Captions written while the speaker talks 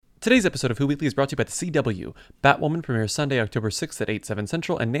Today's episode of Who Weekly is brought to you by the CW. Batwoman premieres Sunday, October 6th at 8, 7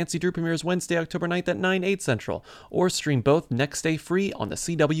 Central, and Nancy Drew premieres Wednesday, October 9th at 9, 8 Central. Or stream both next day free on the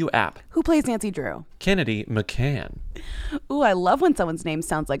CW app. Who plays Nancy Drew? Kennedy McCann. Ooh, I love when someone's name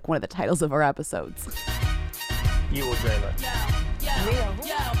sounds like one of the titles of our episodes. You will dream it. Yo,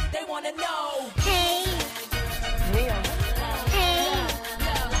 they wanna know. Hey. Hey.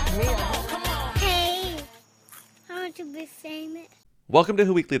 Hey. I want to be famous. Welcome to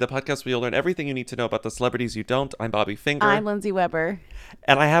Who Weekly, the podcast where you'll learn everything you need to know about the celebrities you don't. I'm Bobby Finger. I'm Lindsay Weber.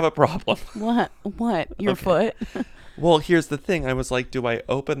 And I have a problem. What? Your foot? Well, here's the thing. I was like, do I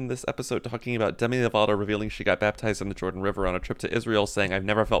open this episode talking about Demi Lovato revealing she got baptized in the Jordan River on a trip to Israel, saying I've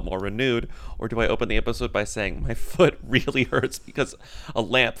never felt more renewed? Or do I open the episode by saying my foot really hurts because a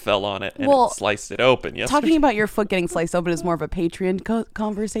lamp fell on it and it sliced it open yesterday? Talking about your foot getting sliced open is more of a Patreon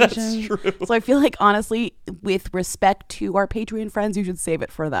conversation. That's true. So I feel like, honestly, with respect to our Patreon friends, you should save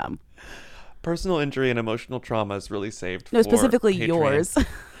it for them. Personal injury and emotional trauma is really saved No, for specifically Patreon. yours.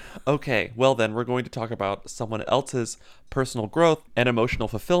 Okay, well then, we're going to talk about someone else's personal growth and emotional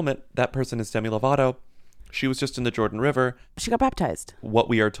fulfillment. That person is Demi Lovato. She was just in the Jordan River. She got baptized. What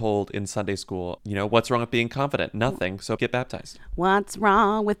we are told in Sunday school, what's wrong with being confident? Nothing, so get baptized. What's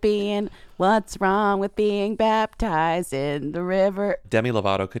wrong with being baptized in the river? Demi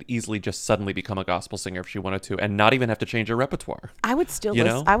Lovato could easily just suddenly become a gospel singer if she wanted to and not even have to change her repertoire. I would still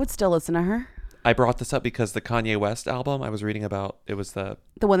listen to her. I brought this up because the Kanye West album I was reading about, it was the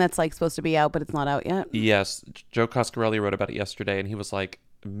one that's like supposed to be out, but it's not out yet. Yes. Joe Coscarelli wrote about it yesterday, and he was like,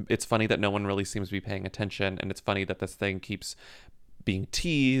 it's funny that no one really seems to be paying attention, and it's funny that this thing keeps being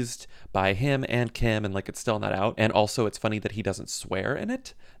teased by him and Kim, and like it's still not out. And also it's funny that he doesn't swear in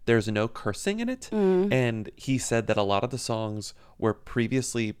it. There's no cursing in it. And he said that a lot of the songs were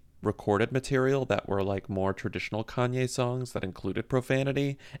previously recorded material that were like more traditional Kanye songs that included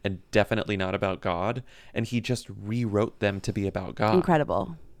profanity and definitely not about God, and he just rewrote them to be about God.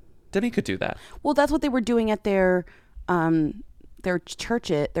 Incredible. Demi could do that. Well, that's what they were doing at their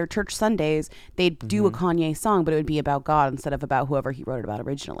church Sundays. They'd do a Kanye song, but it would be about God instead of about whoever he wrote it about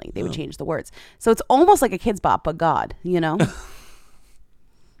originally. They would change the words, so it's almost like a Kids Bop, but God,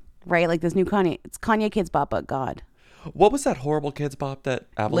 right? Like this new Kanye, it's Kanye Kids Bop, but God. What was that horrible Kids Bop that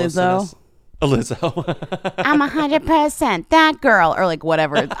Avalon sent us? Lizzo. I'm 100% that girl, or like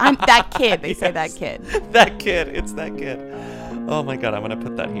whatever. I'm that kid. They say that kid. That kid. It's that kid. Oh my God, I'm going to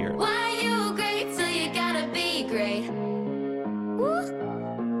put that here. Why you great till you gotta be great?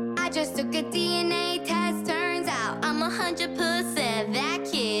 Woo. I just took a DNA test, turns out I'm 100% that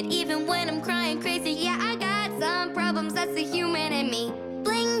kid. Even when I'm crying crazy, yeah, I got some problems, that's the human in me.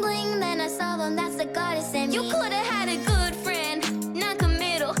 Bling bling, then I saw them, that's the goddess in me. You could've had a good friend,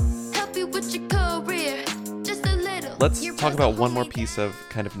 non-committal, help you with your career, just a little. Let's talk about one more piece of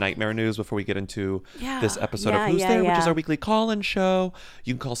kind of nightmare news before we get into this episode of Who's There, which is our weekly call-in show.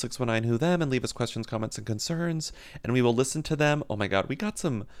 You can call 619-WHO-THEM and leave us questions, comments, and concerns, and we will listen to them. Oh my God, we got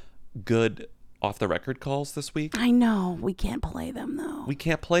some good off-the-record calls this week. I know. We can't play them, though. We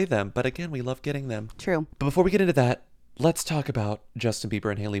can't play them, but again, we love getting them. True. But before we get into that, let's talk about Justin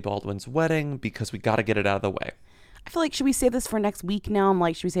Bieber and Hailey Baldwin's wedding, because we got to get it out of the way. I feel like, should we save this for next week now? I'm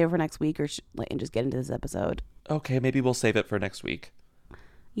like, should we save it for next week and just get into this episode? Okay, maybe we'll save it for next week.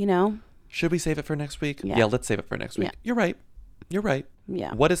 Should we save it for next week? Yeah, let's save it for next week. Yeah. You're right.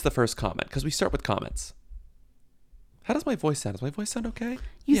 Yeah. What is the first comment? Because we start with comments. How does my voice sound? Does my voice sound okay?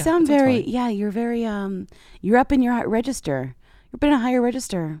 You sound very, you're very, you're up in your register. You're up in a higher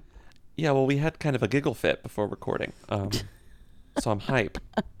register. Yeah, well, we had kind of a giggle fit before recording. So I'm hype.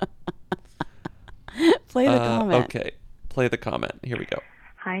 Play the comment. Okay, play the comment. Here we go.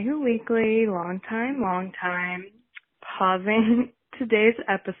 Hi, Who Weekly. Long time. Pausing today's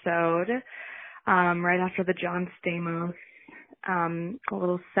episode right after the John Stamos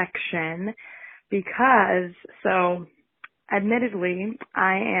little section because, so admittedly,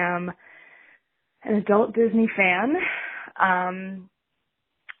 I am an adult Disney fan,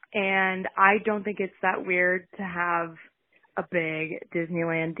 and I don't think it's that weird to have a big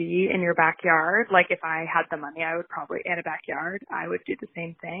Disneyland D in your backyard. Like, if I had the money, I would probably, and a backyard, I would do the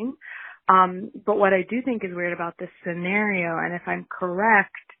same thing. But what I do think is weird about this scenario, and if I'm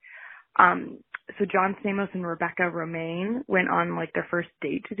correct, so John Stamos and Rebecca Romaine went on like their first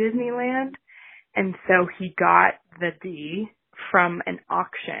date to Disneyland, and so he got the D from an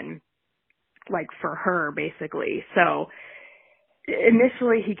auction, like for her basically. So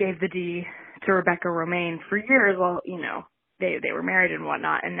initially he gave the D to Rebecca Romaine for years. Well, they were married and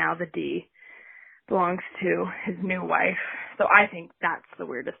whatnot, and now the D belongs to his new wife. So I think that's the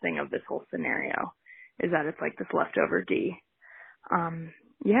weirdest thing of this whole scenario, is that it's like this leftover D.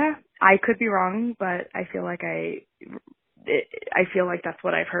 Yeah, I could be wrong, but I feel like that's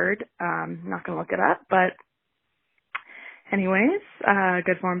what I've heard. I'm not gonna look it up, but anyways,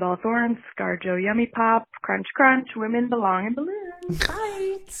 good form Bella Thorne, ScarJo Yummy Pop, Crunch Crunch, Women Belong in Balloons.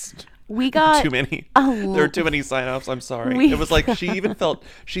 Bye. We got Too many. There are too many sign-offs. I'm sorry. It was like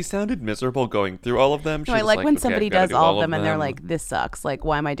she sounded miserable going through all of them. She No, I was like when okay, somebody I've gotta does do all of them and they're like, this sucks. Like,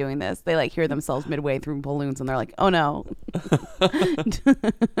 why am I doing this? They like hear themselves midway through balloons and they're like, oh no.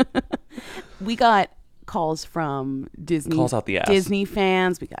 We got calls from Disney. Calls out the ass. Disney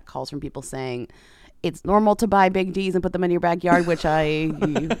fans. We got calls from people saying it's normal to buy big D's and put them in your backyard, which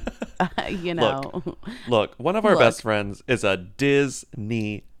Look, one of our best friends is a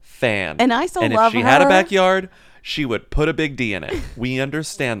Disney fan. And I still and love if she her. had a backyard, she would put a big D in it. We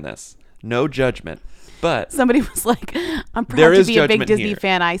understand this. No judgment. But somebody was like, I'm there proud to is be a big judgment Disney here.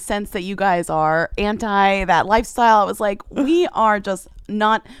 fan. I sense that you guys are anti that lifestyle. I was like, we are just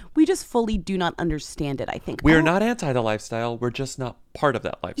not, we just fully do not understand it, I think. we are not anti the lifestyle. We're just not part of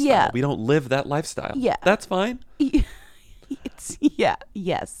that lifestyle. Yeah. We don't live that lifestyle. Yeah. That's fine. Yes.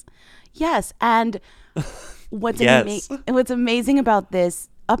 And what's Yes. what's amazing about this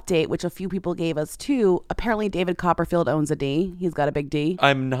update, which a few people gave us too, apparently David Copperfield owns a D. He's got a big D.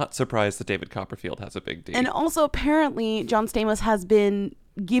 I'm not surprised that David Copperfield has a big D. And also apparently John Stamos has been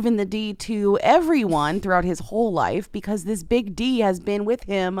given the D to everyone throughout his whole life because this big D has been with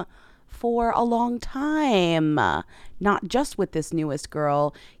him for a long time. Not just with this newest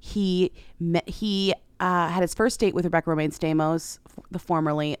girl. He had his first date with Rebecca Romaine Stamos, the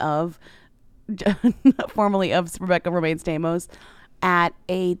formerly of Rebecca Romaine Stamos, at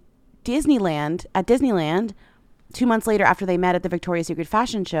Disneyland 2 months later after they met at the Victoria's Secret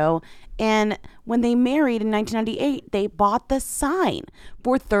fashion show. And when they married in 1998, they bought the sign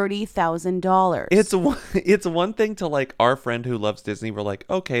for $30,000. It's one thing to like our friend who loves Disney. We're like,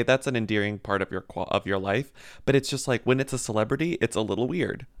 okay, that's an endearing part of your life. But it's just like when it's a celebrity, it's a little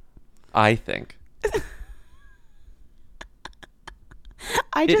weird. I think.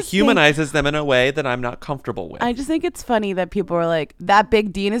 It humanizes them in a way that I'm not comfortable with. I just think it's funny that people are like, that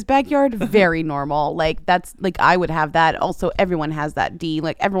big D in his backyard, very normal. Like, that's like, I would have that. Also, everyone has that D.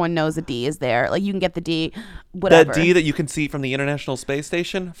 Like, everyone knows a D is there. Like, you can get the D, whatever. That D that you can see from the International Space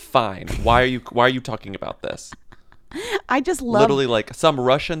Station, fine. Why are you talking about this? I just love literally like some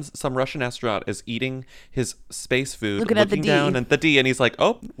Russian astronaut is eating his space food, Looking at the D. down at the D, and he's like,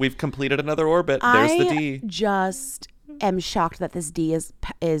 "Oh, we've completed another orbit. There's the D." Just am shocked that this D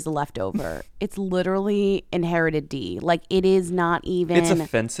is left over. It's literally inherited D. Like, it is not even. It's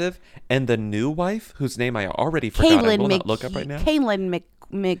offensive. And the new wife, whose name I already forgot, I will not look up right now. Kaylin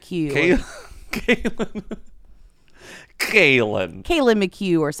McHugh. Kaylin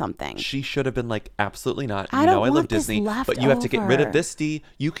McHugh or something. She should have been like, absolutely not. I don't I want love this Disney, left but you have to get rid over. of this D.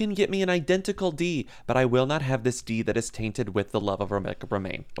 You can get me an identical D, but I will not have this D that is tainted with the love of Rebecca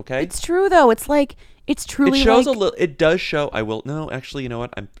Romaine. Okay, It's true though. It's like, it's truly. it shows like, a little. It does show. I will. No, actually, you know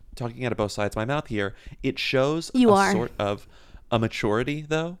what? I'm talking out of both sides of my mouth here. It shows sort of a maturity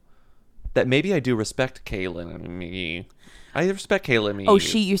though, that maybe I do respect Kaylin. I respect Kaylin. Oh,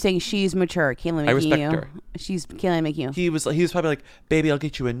 you're saying she's mature. Kaylin McHugh. I respect her. She's Kaylin McHugh. He was probably like, baby, I'll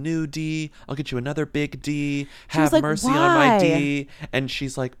get you a new D. I'll get you another big D. She was Have like, mercy why? on my D. And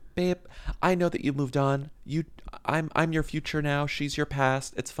she's like, babe, I know that you moved on. I'm your future now. She's your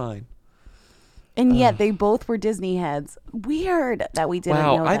past. It's fine. And yet they both were Disney heads. Weird that we didn't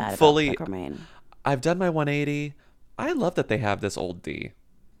know that about Rebecca Romaine. I've done my 180. I love that they have this old D.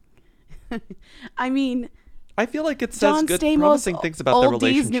 I mean, I feel like it says John good, Stamos, promising things about their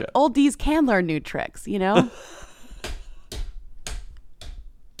relationship. Old D's can learn new tricks, you know?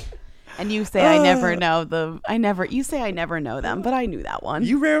 And you say I never know you say I never know them, but I knew that one.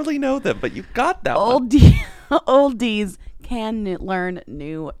 You rarely know them, but you got that one. Old D's can learn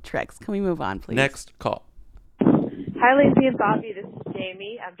new tricks. Can we move on, please? Next call. Hi, Lacey and Bobby. This is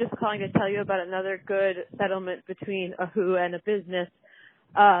Jamie. I'm just calling to tell you about another good settlement between a who and a business.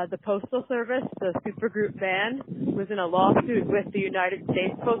 The Postal Service, the supergroup band, was in a lawsuit with the United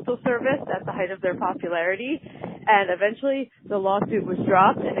States Postal Service at the height of their popularity, and eventually the lawsuit was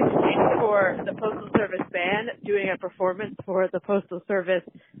dropped in exchange for the Postal Service band doing a performance for the Postal Service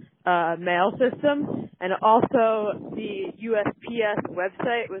mail system, and also the USPS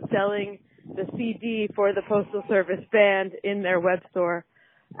website was selling the CD for the Postal Service band in their web store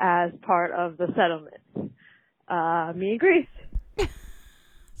as part of the settlement. Me and Grace.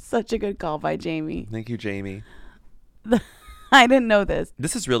 Such a good call by Jamie. Thank you, Jamie. I didn't know this.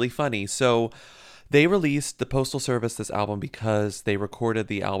 This is really funny. So They released the Postal Service this album because they recorded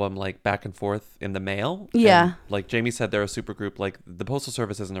the album like back and forth in the mail. Yeah. And, like Jamie said, they're a super group. Like the Postal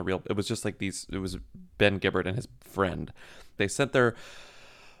Service isn't a real, it was just like these, it was Ben Gibbard and his friend. They sent their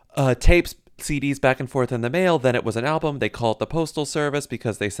tapes, CDs back and forth in the mail. Then it was an album. They called it the Postal Service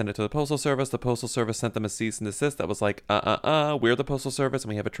because they sent it to the Postal Service. The Postal Service sent them a cease and desist that was like, we're the Postal Service and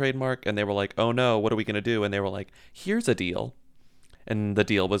we have a trademark. And they were like, oh no, what are we going to do? And they were like, here's a deal. And the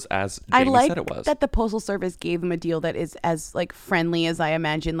deal was as Jamie said it was. That the Postal Service gave them a deal that is as like friendly as I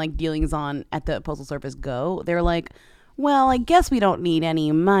imagine like dealings on at the Postal Service go. They're like, well, I guess we don't need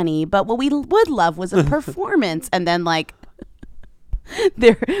any money, but what we would love was a performance. And then like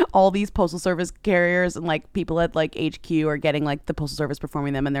there all these Postal Service carriers and like people at like HQ are getting like the Postal Service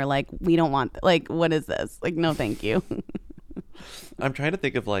performing them, and they're like, we don't want like, what is this? Like, no thank you. I'm trying to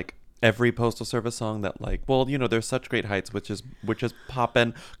think of like every Postal Service song that like, well, you know, there's Such Great Heights, which is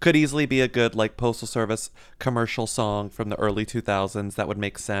poppin', could easily be a good like Postal Service commercial song from the early 2000s that would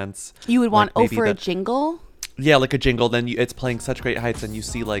make sense. You would want like, for a jingle? Yeah, like a jingle. Then it's playing Such Great Heights, and you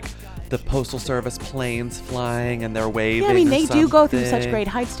see like the Postal Service planes flying, and they're waving. Yeah, I mean, they do go through something. such great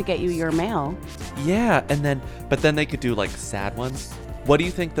heights to get you your mail. Yeah, but then they could do like sad ones. What do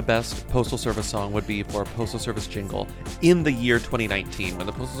you think the best Postal Service song would be for a Postal Service jingle in the year 2019 when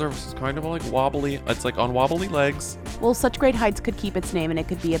the Postal Service is kind of like wobbly? It's like on wobbly legs. Well, Such Great Heights could keep its name, and it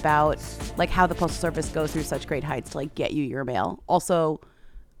could be about like how the Postal Service goes through such great heights to like get you your mail. Also,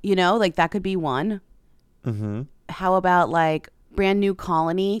 you know, like that could be one. Mm-hmm. How about like Brand New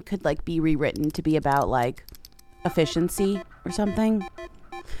Colony could like be rewritten to be about like efficiency or something?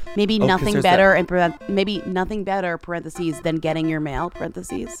 Maybe nothing better and maybe nothing better parentheses than getting your mail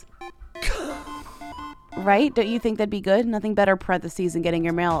parentheses. Right? Don't you think that'd be good? Nothing better parentheses than getting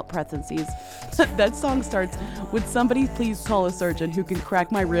your mail parentheses. That song starts, would somebody please call a surgeon who can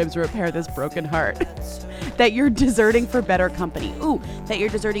crack my ribs or repair this broken heart? That you're deserting for better company. Ooh, that you're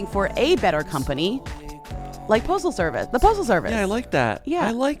deserting for a better company. Like Postal Service. The Postal Service. Yeah, I like that. Yeah.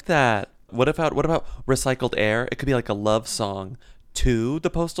 I like that. What about Recycled Air? It could be like a love song to the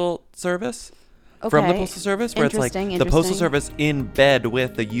Postal Service. Okay. From the Postal Service, where it's like the Postal Service in bed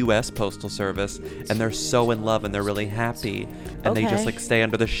with the U.S. Postal Service, and they're so in love and they're really happy, and they just like stay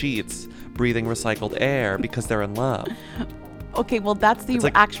under the sheets, breathing recycled air because they're in love. Okay, well that's the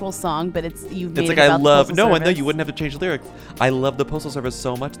like, actual song, but it's you've made it's like it about I love the Postal no, Service. I know you wouldn't have to change the lyrics. I love the Postal Service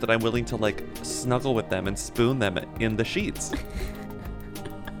so much that I'm willing to like snuggle with them and spoon them in the sheets.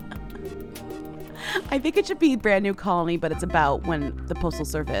 I think it should be Brand New Colony, but it's about when the Postal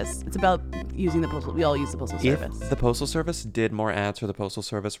Service. It's about using the postal. We all use the Postal Service. If the Postal Service did more ads for the Postal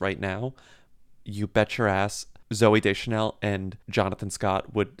Service right now, you bet your ass Zooey Deschanel and Jonathan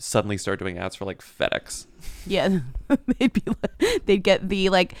Scott would suddenly start doing ads for like FedEx. Yeah, they'd get the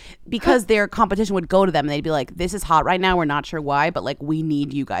like, because their competition would go to them and they'd be like, "This is hot right now. We're not sure why, but like we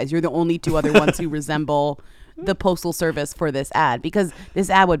need you guys. You're the only two other ones who resemble the Postal Service for this ad, because this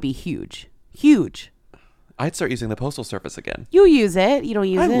ad would be huge." Huge. I'd start using the Postal Service again. You use it. You don't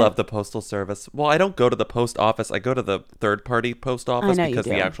use it. I love the Postal Service. Well, I don't go to the post office. I go to the third-party post office because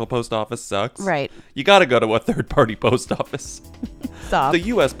the actual post office sucks. Right. You got to go to a third-party post office. Stop. The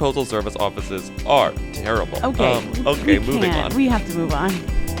U.S. Postal Service offices are terrible. Okay. Okay, moving on. We have to move on.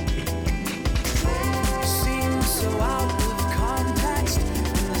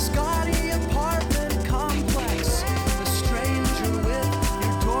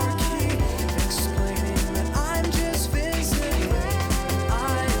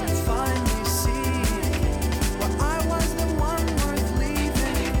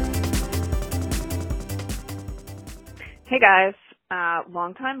 Hey guys,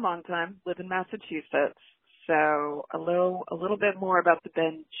 long time, live in Massachusetts. So a little bit more about the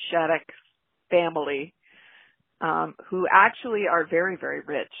Ben Shattuck family, who actually are very, very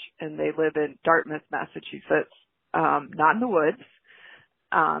rich, and they live in Dartmouth, Massachusetts, not in the woods.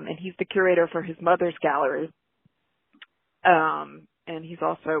 And he's the curator for his mother's gallery. And he's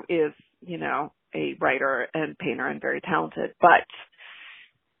also is, you know, a writer and painter and very talented, but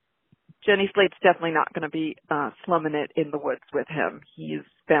Jenny Slate's definitely not going to be slumming it in the woods with him. His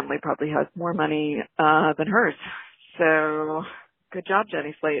family probably has more money than hers. So good job,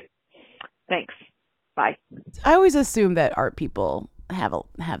 Jenny Slate. Thanks. Bye. I always assume that art people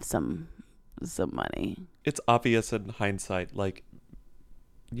have some money. It's obvious in hindsight, like,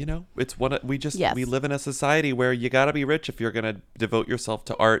 you know, it's we live in a society where you got to be rich if you're going to devote yourself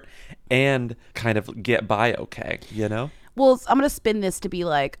to art and kind of get by okay, you know? Well, I'm going to spin this to be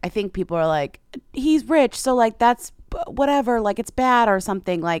like, I think people are like, he's rich, so like that's whatever, like it's bad or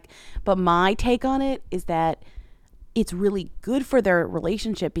something, like, but my take on it is that it's really good for their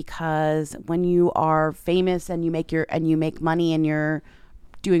relationship, because when you are famous and you make money and you're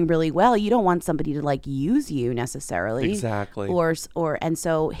doing really well, you don't want somebody to like use you necessarily. Exactly. And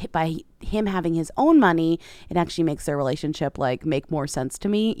so by him having his own money, it actually makes their relationship like make more sense to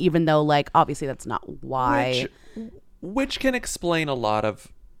me, even though like obviously that's not why. Which can explain a lot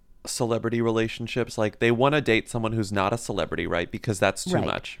of celebrity relationships. Like they want to date someone who's not a celebrity, right? Because that's too Right.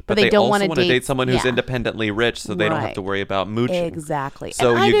 much. But they don't also wanna want to date- date someone who's yeah. independently rich, so they don't have Right. to worry about mooching. Exactly.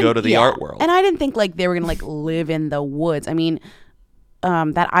 So And I you go didn't- to the art world. And I didn't think like they were gonna like live in the woods. I mean,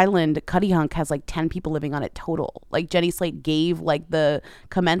 that island, Cuddy Hunk, has like 10 people living on it total. Like Jenny Slate gave like the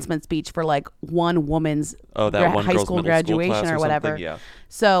commencement speech for like one woman's One high girl's school middle graduation class or whatever. something, yeah.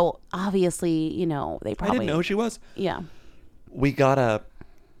 So obviously, they I probably didn't know who she was. Yeah. We got a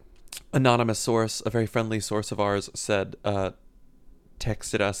anonymous source, a very friendly source of ours,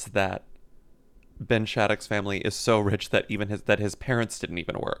 texted us that Ben Shattuck's family is so rich that his parents didn't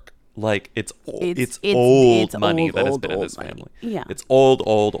even work. Like it's old money that has been in this family. Yeah. It's old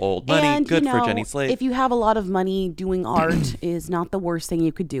money. And, Good for Jenny Slate. If you have a lot of money, doing art is not the worst thing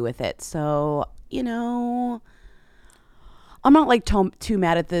you could do with it. So, I'm not like too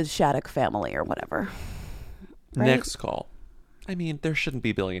mad at the Shattuck family or whatever. Right? Next call. I mean, there shouldn't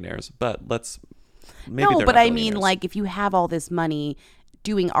be billionaires, but maybe no, they're but not I mean, billionaires. like, if you have all this money,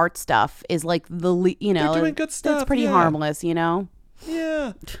 doing art stuff is like They're doing good stuff. That's pretty yeah. harmless,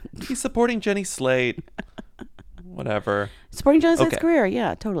 Yeah, he's supporting Jenny Slate. Whatever. Supporting Jenny Slate's Okay. career,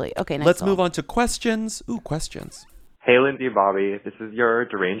 yeah, totally. Okay, next Let's call. move on to questions. Ooh, questions. Hey, Lindsay and Bobby. This is your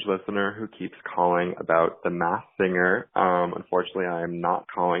deranged listener who keeps calling about the Masked Singer. Unfortunately, I am not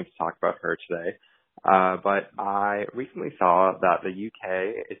calling to talk about her today. But I recently saw that the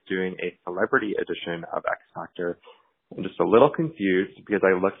UK is doing a celebrity edition of X Factor. I'm just a little confused because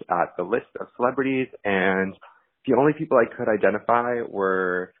I looked at the list of celebrities and the only people I could identify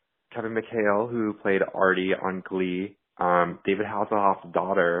were Kevin McHale, who played Artie on Glee, David Hasselhoff's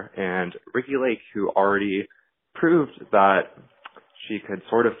daughter, and Ricki Lake, who already proved that she could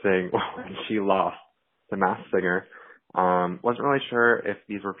sort of sing when she lost the Masked Singer. Wasn't really sure if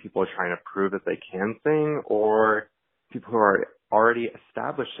these were people trying to prove that they can sing or people who are already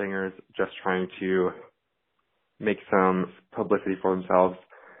established singers just trying to make some publicity for themselves.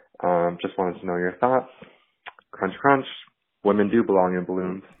 Just wanted to know your thoughts. Crunch, crunch. Women do belong in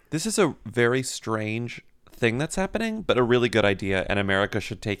balloons. This is a very strange thing that's happening, but a really good idea, and America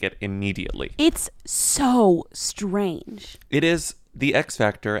should take it immediately. It's so strange. It is the X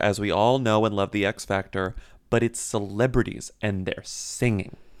Factor, as we all know and love the X Factor, but it's celebrities, and they're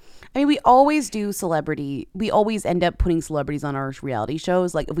singing. I mean, we always do celebrity. We always end up putting celebrities on our reality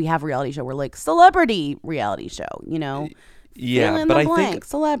shows. Like, if we have a reality show, we're like, celebrity reality show, Fill Yeah, in but the I blank, think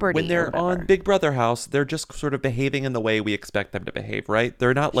celebrity when or they're whatever. on Big Brother House, they're just sort of behaving in the way we expect them to behave, right?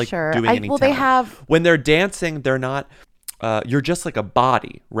 They're not like Sure. doing any Well, they talent. have- When they're dancing, they're not you're just like a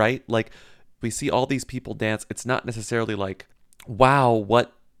body, right? Like we see all these people dance. It's not necessarily like, wow,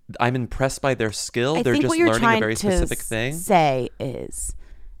 what I'm impressed by their skill. I They're think just what you're learning a trying very to specific thing. say is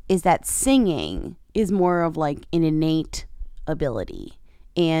that singing is more of like an innate ability.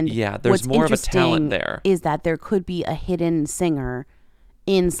 And Yeah, there's what's more of a talent interesting there. Is that there could be a hidden singer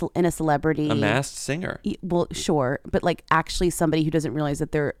in a celebrity, A masked singer. Well, sure, but like actually somebody who doesn't realize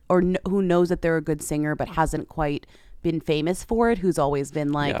that they're who knows that they're a good singer but hasn't quite been famous for it, who's always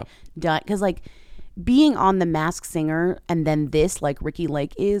been like Yeah. done, because like being on the Masked Singer and then this, like Ricki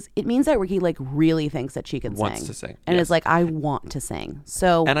Lake is, it means that Ricki Lake really thinks that she can Wants sing. to sing, And yes. is like, I want to sing.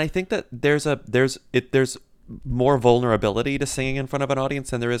 So And I think that there's more vulnerability to singing in front of an audience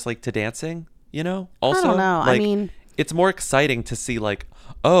than there is like to dancing, Also, don't know. I like, mean- it's more exciting to see like,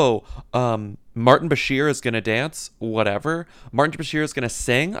 oh, Martin Bashir is going to dance, whatever. Martin Bashir is going to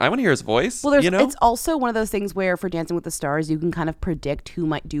sing. I want to hear his voice. well, it's also one of those things where for Dancing with the Stars, you can kind of predict who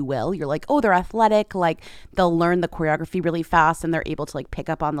might do well. You're like, oh, they're athletic, like they'll learn the choreography really fast and they're able to like pick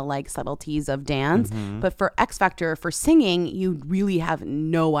up on the like subtleties of dance. Mm-hmm. But for X Factor, for singing, you really have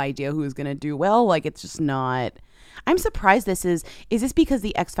no idea who's going to do well. Like it's just not. I'm surprised is this because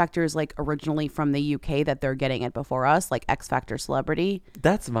the X Factor is like originally from the UK that they're getting it before us, like X Factor celebrity?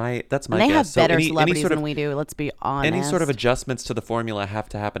 That's my And they guess. have So better any celebrities sort of, than we do, let's be honest. any sort of adjustments to the formula have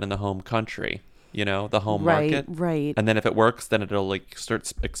to happen in the home country, the home Right, market. right. And then if it works, then it'll like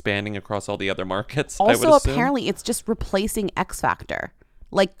start expanding across all the other markets. I would Also, assume. apparently, it's just replacing X Factor,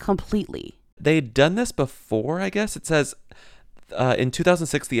 like completely. They'd done this before, I guess. It says in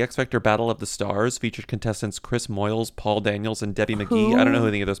 2006, the X Factor Battle of the Stars featured contestants Chris Moyles, Paul Daniels, and Debbie McGee. I don't know who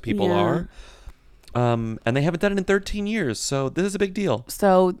any of those people Yeah. are. And they haven't done it in 13 years, so this is a big deal.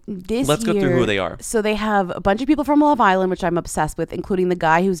 So this Let's go through who they are. So they have a bunch of people from Love Island, which I'm obsessed with, including the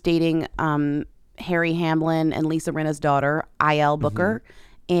guy who's dating Harry Hamlin and Lisa Rinna's daughter, IL Booker,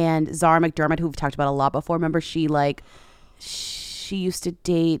 and Zara McDermott, who we've talked about a lot before. Remember, she used to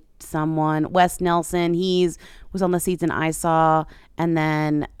date someone, Wes Nelson. Was on the season I saw, and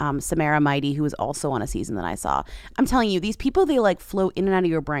then Samara Mighty, who was also on a season that I saw. I'm telling you, these people, they like float in and out of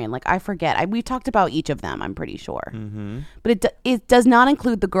your brain. Like I forget. We've talked about each of them, I'm pretty sure. But it does not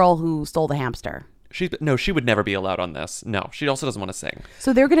include the girl who stole the hamster. She would never be allowed on this. No, she also doesn't want to sing.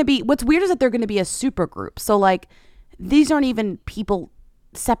 So they're going to be, what's weird is that they're going to be a super group. So like these aren't even people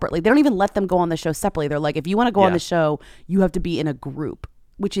separately. They don't even let them go on the show separately. They're like, if you want to go on the show, you have to be in a group,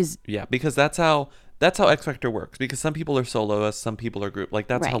 which is... Yeah, because that's how X Factor works. Because some people are soloists, some people are group. Like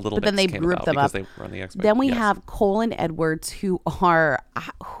that's how Little Mix came about, because they run the X Factor. Then we have Cole and Edwards, who are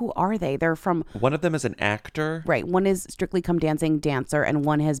they? They're from... One of them is an actor. Right. One is Strictly Come Dancing dancer, and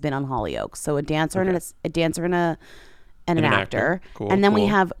one has been on Hollyoaks. So a dancer and an actor. Cool, and then we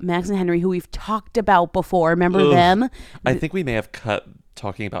have Max and Henry, who we've talked about before. Remember them? I think we may have cut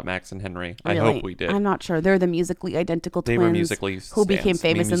talking about Max and Henry. Really? I hope we did. I'm not sure. They're the musically identical twins. They were musically who became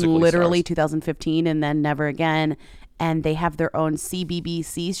famous in literally stars. 2015 and then never again. And they have their own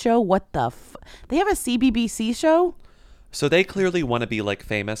CBBC show. What the they have a CBBC show? So they clearly want to be like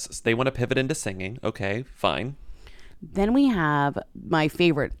famous. They want to pivot into singing. Okay, fine. Then we have my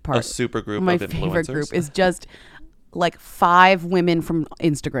favorite part. A super group my of influencers. My favorite group is just like 5 women from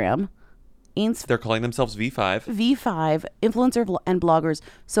Instagram. They're calling themselves V5. V5, influencer and bloggers.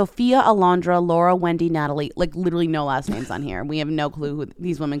 Sophia, Alondra, Laura, Wendy, Natalie. Like literally no last names on here. We have no clue who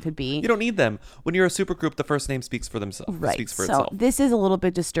these women could be. You don't need them. When you're a super group, the first name speaks for themselves. Right. Speaks for so itself. This is a little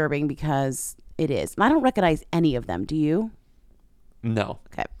bit disturbing because it is. And I don't recognize any of them. Do you? No.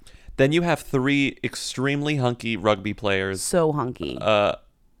 Okay. Then you have 3 extremely hunky rugby players. So hunky.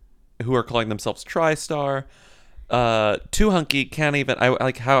 Who are calling themselves TriStar. Too hunky, can't even.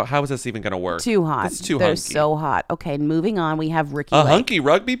 How is this even going to work? Too hot. It's too They're hunky. so hot. Okay, moving on. We have Ricky A Lake. hunky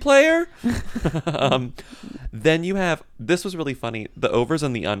rugby player. Then you have. This was really funny. The overs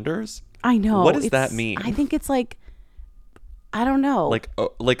and the unders. I know. What does that mean? I think it's like, I don't know.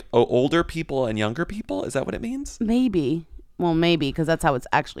 Like older people and younger people. Is that what it means? Maybe. Well, maybe because that's how it's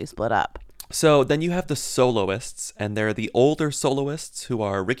actually split up. So then you have the soloists, and they're the older soloists who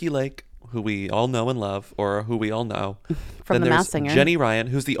are Ricky Lake, who we all know and love, or who we all know. From then The there's Masked Singer. Jenny Ryan,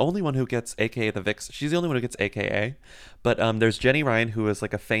 who's the only one who gets AKA the Vix. She's the only one who gets AKA. But there's Jenny Ryan, who is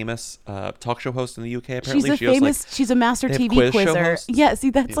like a famous talk show host in the UK. Apparently, she's a master they have TV quiz show quizzer. hosts? Yeah,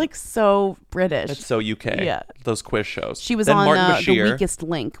 see, that's like so British. It's so UK. Yeah. Those quiz shows. She was then on Martin The Bashir. Weakest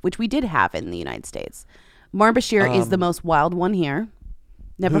Link, which we did have in the United States. Martin Bashir is the most wild one here.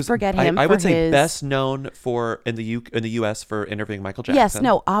 Never forget him. I would for say his... best known for in the US for interviewing Michael Jackson. Yes,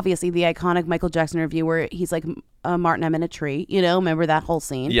 no, obviously the iconic Michael Jackson interview where he's like Martin M in a tree. You know, remember that whole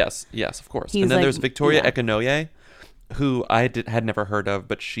scene? Yes, of course. He's and then like- there's Victoria yeah. Ekinoye, who I had never heard of,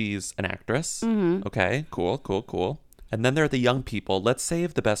 but she's an actress. Mm-hmm. Okay, cool. And then there are the young people. Let's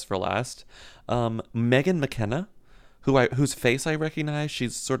save the best for last. Megan McKenna, whose face I recognize.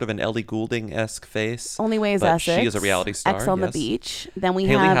 She's sort of an Ellie Goulding-esque face. Only Way is but Essex. She is a reality star. X on the yes. Beach. Then we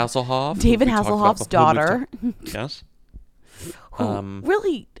Haley have Hasselhoff. who David we talked about Hasselhoff's before, who daughter. Yes. Who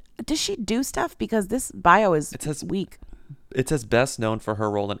really, does she do stuff? Because this bio is weak. It says best known for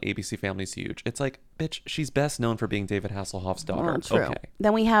her role in ABC Family's Huge. It's like, bitch, she's best known for being David Hasselhoff's daughter. Oh, true. Okay.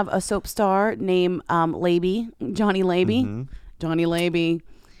 Then we have a soap star named Johnny Labey. Johnny Labey.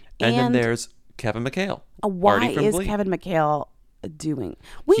 And then there's Kevin McHale. Why Artie from is Glee. Kevin McHale doing?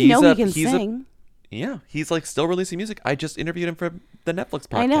 We know he can sing. Yeah, he's like still releasing music. I just interviewed him for the Netflix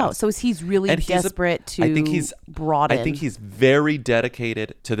podcast. I know. So he's really And he's desperate to broaden. I think he's very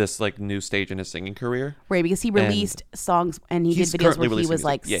dedicated to this like new stage in his singing career. Right, because he released songs and he did he's videos currently where he was releasing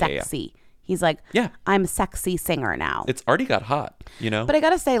like music. Yeah. sexy. He's like, I'm a sexy singer now. It's already got hot, you know? But I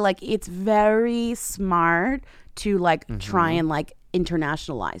gotta say, like, it's very smart to like try and like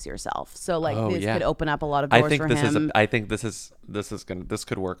internationalize yourself. So like this could open up a lot of doors for him. I think this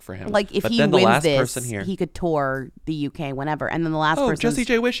could work for him. Like if but he then wins the last this, person here, he could tour the UK whenever. And then the last person, Jessie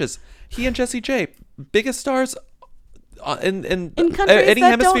J Wishes. He and Jessie J, biggest stars in countries any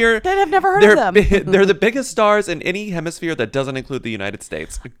that hemisphere that have never heard of them. They're the biggest stars in any hemisphere that doesn't include the United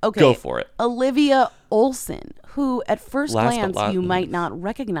States. Okay, go for it. Olivia Olson, who at first Last glance but you might not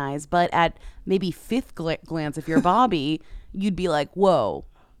recognize, but at maybe fifth glance, if you're Bobby, you'd be like, "Whoa,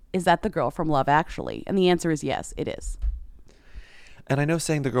 is that the girl from Love Actually?" And the answer is yes, it is. And I know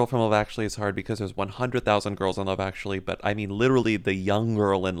saying the girl from Love Actually is hard because there's 100,000 girls in Love Actually, but I mean literally the young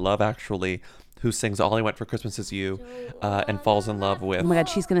girl in Love Actually who sings All I Want for Christmas Is You and falls in love with Oh my God,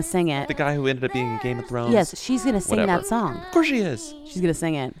 she's going to sing it. the guy who ended up being in Game of Thrones. Yes, she's going to sing Whatever. that song. Of course she is. She's going to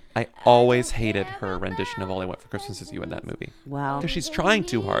sing it. I always hated her rendition of All I Want for Christmas Is You in that movie. Wow. Because she's trying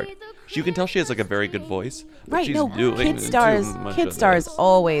too hard. You can tell she has like a very good voice. But Right, she's no, doing kid too stars much of this.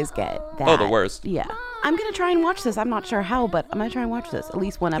 always get that. Oh, the worst. Yeah. I'm going to try and watch this. I'm not sure how, but I'm going to try and watch this. At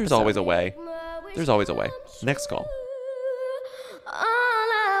least one episode. There's always a way. There's always a way. Next call. All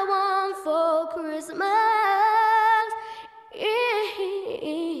I want for Christmas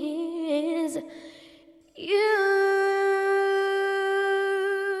is you.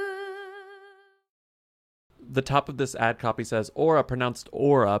 The top of this ad copy says Aura, pronounced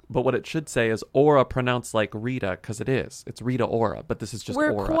Aura, but what it should say is Aura pronounced like Rita, because it is. It's Rita Ora, but this is just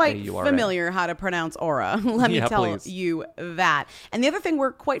We're Aura. quite A-U-R-A. familiar how to pronounce aura. Let me Yeah, tell please. you that. And the other thing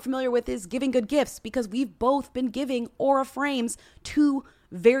we're quite familiar with is giving good gifts, because we've both been giving aura frames to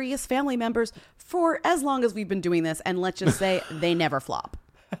various family members for as long as we've been doing this. And let's just say they never flop.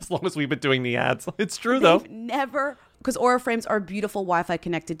 As long as we've been doing the ads. It's true, though. They've never, because Aura frames are beautiful Wi-Fi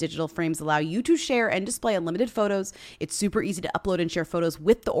connected digital frames, allow you to share and display unlimited photos. It's super easy to upload and share photos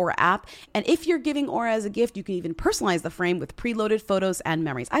with the Aura app. And if you're giving Aura as a gift, you can even personalize the frame with preloaded photos and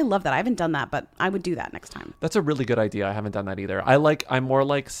memories. I love that. I haven't done that, but I would do that next time. That's a really good idea. I haven't done that either. I'm more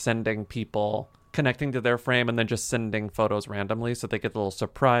like sending people, connecting to their frame and then just sending photos randomly so they get a little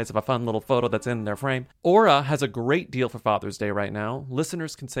surprise of a fun little photo that's in their frame. Aura has a great deal for Father's Day right now.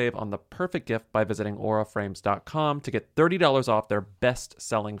 Listeners can save on the perfect gift by visiting auraframes.com to get $30 off their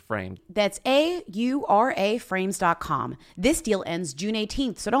best-selling frame. That's AURA frames.com. This deal ends June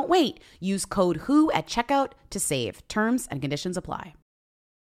 18th, so don't wait. Use code WHO at checkout to save. Terms and conditions apply.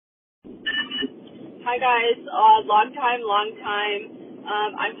 Hi guys, long time.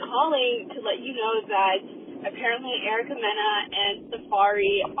 I'm calling to let you know that apparently Erica Mena and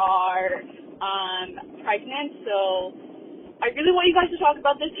Safari are pregnant, so I really want you guys to talk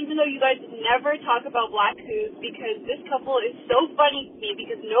about this, even though you guys never talk about Black Who's, because this couple is so funny to me,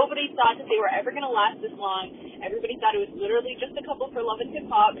 because nobody thought that they were ever going to last this long. Everybody thought it was literally just a couple for Love and Hip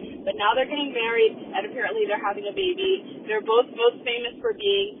Hop, but now they're getting married, and apparently they're having a baby. They're both most famous for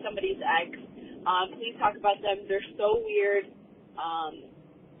being somebody's ex. Please talk about them. They're so weird.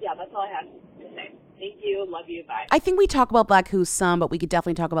 Yeah, that's all I have to say. Thank you. Love you. Bye. I think we talk about Black Who's some, but we could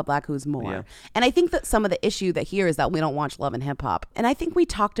definitely talk about Black Who's more. Yeah. And I think that some of the issue that here is that we don't watch Love and Hip Hop. And I think we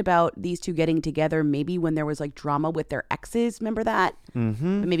talked about these two getting together maybe when there was like drama with their exes. Remember that?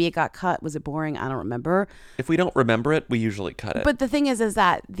 Mm-hmm. But maybe it got cut. Was it boring? I don't remember. If we don't remember it, we usually cut it. But the thing is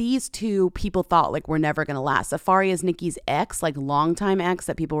that these two people thought like we're never going to last. Safari is Nicki's ex, like longtime ex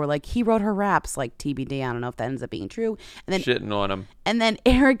that people were like, he wrote her raps, like TBD. I don't know if that ends up being true. And then Shitting on him. And then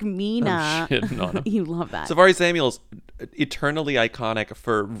Eric Mena. Shitting on him. You love that. Safari Samuel's eternally iconic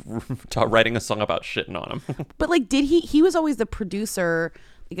for writing a song about shitting on him. But like, did he was always the producer,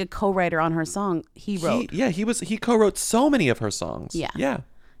 like a co-writer on her song. He wrote. He co-wrote so many of her songs. Yeah.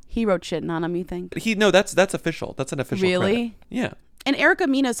 He wrote shitting on him, you think? That's official. That's an official Really? credit. Yeah. And Erica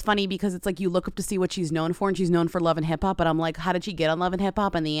Mena's funny because it's like you look up to see what she's known for, and she's known for Love and Hip Hop. But I'm like, how did she get on Love and Hip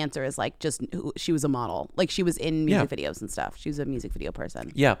Hop? And the answer is like, just she was a model. Like she was in music videos and stuff. She was a music video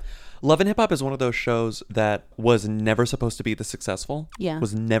person. Yeah. Love and Hip Hop is one of those shows that was never supposed to be this successful. Yeah.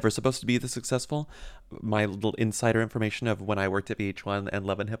 Was never supposed to be this successful. My little insider information of when I worked at VH1 and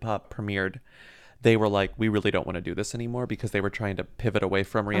Love and Hip Hop premiered, they were like, we really don't want to do this anymore because they were trying to pivot away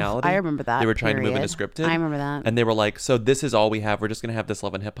from reality. I remember that. They were trying to move period. into scripted. I remember that. And they were like, so this is all we have. We're just going to have this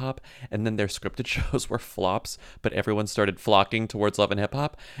Love and Hip Hop. And then their scripted shows were flops, but everyone started flocking towards Love and Hip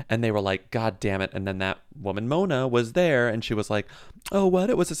Hop. And they were like, God damn it. And then that woman, Mona, was there. And she was like, oh,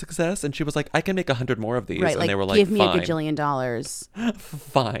 what? It was a success. And she was like, I can make 100 more of these. Right, and like, they were like, give me fine. a gajillion dollars.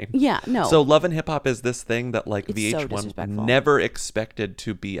 Fine. Yeah, no. So Love and Hip Hop is this thing that like It's so VH1 disrespectful. never expected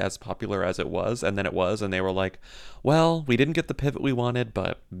to be as popular as it was, and then it was, and they were like, well, we didn't get the pivot we wanted,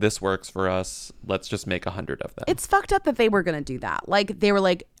 but this works for us. Let's just make 100 of them. It's fucked up that they were going to do that. Like they were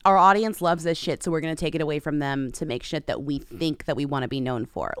like, our audience loves this shit, so we're going to take it away from them to make shit that we think that we want to be known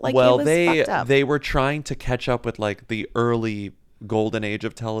for. Like, well, it was fucked up. they were trying to catch up with like the early golden age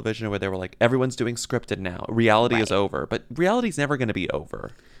of television where they were like, everyone's doing scripted now. Reality is Right. over, but reality's never going to be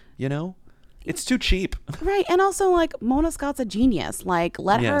over. You know? It's too cheap. Right. And also like Mona Scott's a genius. Like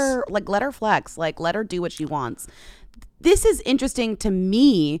let Yes. her flex. Like let her do what she wants. This is interesting to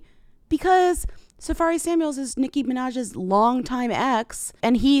me because Safari Samuels is Nicki Minaj's longtime ex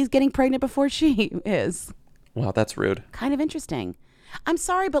and he's getting pregnant before she is. Wow, that's rude. Kind of interesting. I'm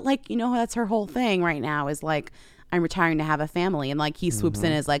sorry, but like, you know, that's her whole thing right now is like, I'm retiring to have a family. And like he swoops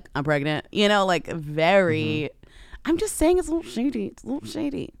in as like, I'm pregnant, you know, like very, I'm just saying it's a little shady. It's a little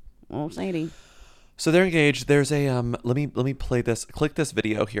shady. A little shady. So they're engaged. There's a let me play this. Click this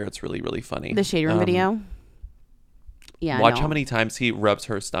video here. It's really, really funny. The shade room video. Yeah. Watch how many times he rubs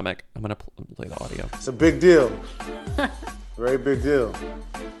her stomach. I'm gonna play the audio. It's a big deal. Very big deal.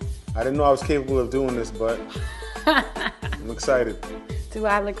 I didn't know I was capable of doing this, but I'm excited. Do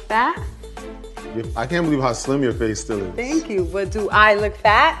I look fat? I can't believe how slim your face still is. Thank you, but do I look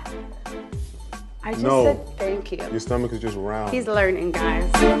fat? I just No. said thank you. Your stomach is just round. He's learning,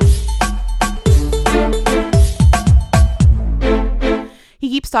 guys. He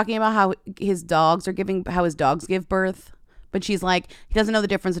keeps talking about how his dogs give birth. But she's like, he doesn't know the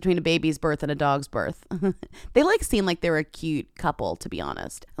difference between a baby's birth and a dog's birth. They like seem like they're a cute couple, to be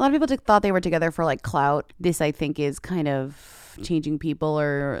honest. A lot of people thought they were together for like clout. This, I think, is kind of changing people,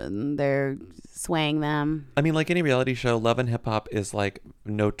 or they're swaying them. I mean, like any reality show, Love and Hip Hop is like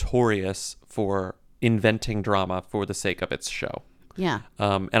notorious for inventing drama for the sake of its show. Yeah.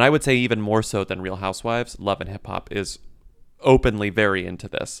 And I would say even more so than Real Housewives, Love and Hip Hop is openly very into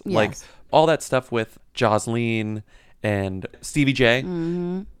this. Yes. Like all that stuff with Jocelyn and Stevie J,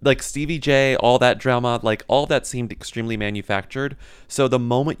 like Stevie J, all that drama, like all that seemed extremely manufactured. So the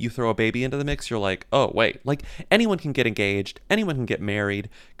moment you throw a baby into the mix, you're like, oh wait, like anyone can get engaged, anyone can get married,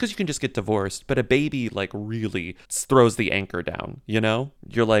 because you can just get divorced. But a baby like really throws the anchor down. You know,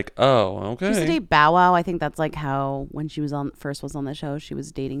 you're like, oh, okay. She used to date Bow Wow. I think that's like how when she was first on the show, she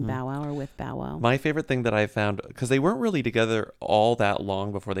was dating Bow Wow or with Bow Wow. My favorite thing that I found, because they weren't really together all that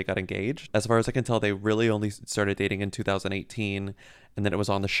long before they got engaged. As far as I can tell, they really only started dating in 2018, and then it was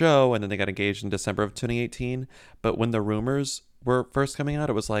on the show, and then they got engaged in December of 2018. But when the rumors were first coming out,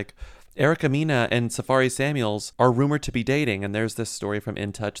 it was like Erica Mena and Safari Samuels are rumored to be dating, and there's this story from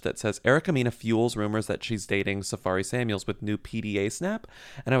In Touch that says Erica Mena fuels rumors that she's dating Safari Samuels with new PDA snap.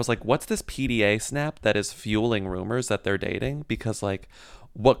 And I was like, what's this PDA snap that is fueling rumors that they're dating? Because like,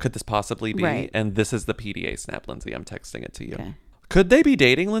 what could this possibly be? Right. And this is the PDA snap, Lindsay. I'm texting it to you. Okay. Could they be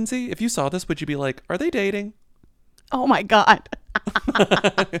dating, Lindsay? If you saw this, would you be like, are they dating? Oh my God.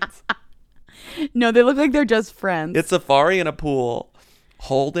 No, they look like they're just friends. It's Safari in a pool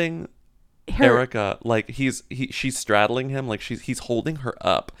holding Erica, like she's straddling him, like he's holding her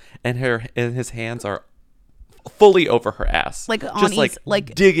up, and his hands are fully over her ass, like just on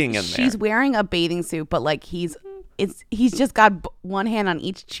like digging in there. She's wearing a bathing suit, but like he's just got one hand on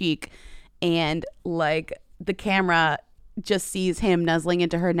each cheek, and like the camera just sees him nuzzling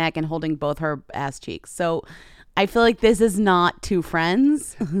into her neck and holding both her ass cheeks. So I feel like this is not two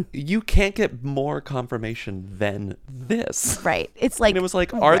friends. You can't get more confirmation than this. Right. It's like, and it was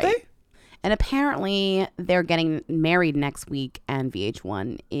like, are they? And apparently they're getting married next week, and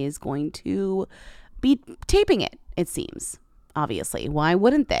VH1 is going to be taping it, it seems. Obviously. Why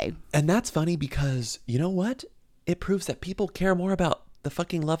wouldn't they? And that's funny because, you know what? It proves that people care more about the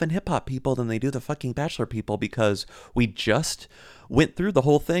fucking Love and Hip Hop people than they do the fucking Bachelor people, because we just went through the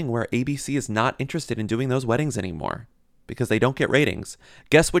whole thing where ABC is not interested in doing those weddings anymore because they don't get ratings.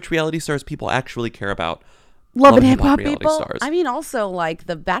 Guess which reality stars people actually care about? Love and Hip Hop people. Stars. I mean, also like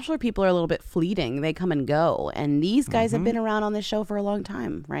the Bachelor people are a little bit fleeting. They come and go, and these guys have been around on this show for a long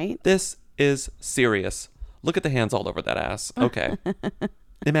time, right? This is serious. Look at the hands all over that ass. Okay.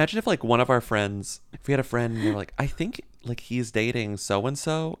 Imagine if like one of our friends, if we had a friend and they're like, I think like he's dating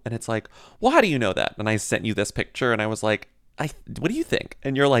so-and-so, and it's like, well, how do you know that? And I sent you this picture and I was like, what do you think?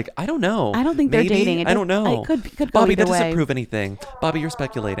 And you're like, I don't know. I don't think they're dating. I don't know. It could go Bobby, either that doesn't way. prove anything. Bobby, you're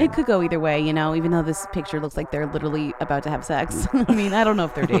speculating. It could go either way, you know, even though this picture looks like they're literally about to have sex. I mean, I don't know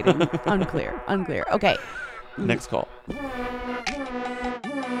if they're dating. Unclear. Okay. Next call.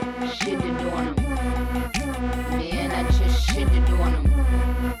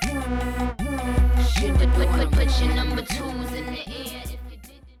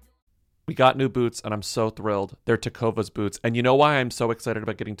 We got new boots, and I'm so thrilled. They're Takova's boots. And you know why I'm so excited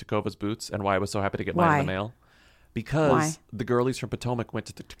about getting Takova's boots and why I was so happy to get mine in the mail? Because the girlies from Potomac went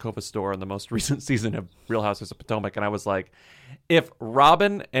to the Takova store in the most recent season of Real Housewives of Potomac, and I was like, if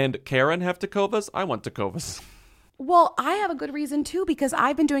Robin and Karen have Takovas, I want Takovas. Well, I have a good reason too, because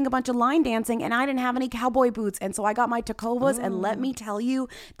I've been doing a bunch of line dancing and I didn't have any cowboy boots. And so I got my Takovas, and let me tell you,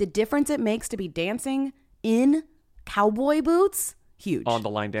 the difference it makes to be dancing in cowboy boots, huge. On the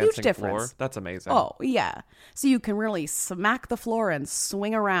line Huge dancing difference. floor. That's amazing. Oh, yeah. So you can really smack the floor and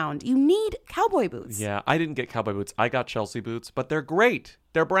swing around. You need cowboy boots. Yeah, I didn't get cowboy boots. I got Chelsea boots, but they're great.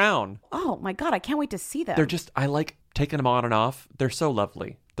 They're brown. Oh my God, I can't wait to see them. They're just, I like taking them on and off. They're so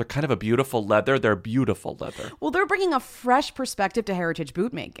lovely. They're kind of a beautiful leather. They're beautiful leather. Well, they're bringing a fresh perspective to heritage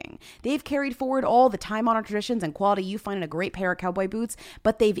boot making. They've carried forward all the time-honored traditions and quality you find in a great pair of cowboy boots,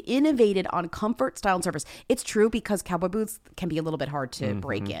 but they've innovated on comfort, style, and service. It's true because cowboy boots can be a little bit hard to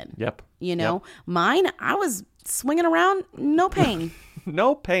break in. Yep. You know? Yep. Mine, I was swinging around, no pain.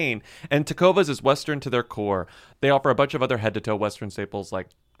 No pain. And Tecovas is Western to their core. They offer a bunch of other head-to-toe Western staples like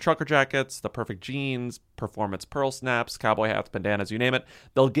trucker jackets, the perfect jeans, performance pearl snaps, cowboy hats, bandanas, you name it.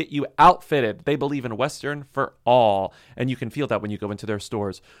 They'll get you outfitted. They believe in Western for all, and you can feel that when you go into their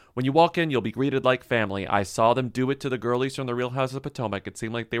stores. When you walk in, you'll be greeted like family. I saw them do it to the girlies from the Real Houses of Potomac. It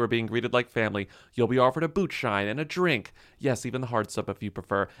seemed like they were being greeted like family. You'll be offered a boot shine and a drink. Yes, even the hard stuff if you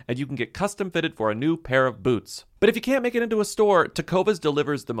prefer. And you can get custom fitted for a new pair of boots. But if you can't make it into a store, Tecovas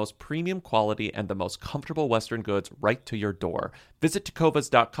delivers the most premium quality and the most comfortable Western goods right to your door. Visit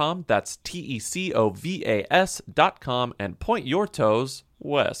tecovas.com, that's TECOVAS.com, and point your toes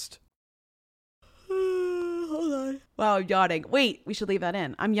west. Hold on. Wow, I'm yawning. Wait, we should leave that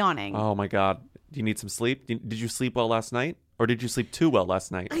in. I'm yawning. Oh my God. Do you need some sleep? Did you sleep well last night? Or did you sleep too well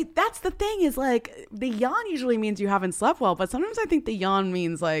last night? That's the thing is like the yawn usually means you haven't slept well, but sometimes I think the yawn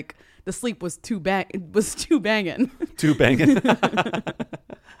means like the sleep was too banging. Too banging.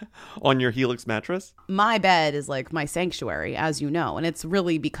 On your Helix mattress? My bed is like my sanctuary, as you know, and it's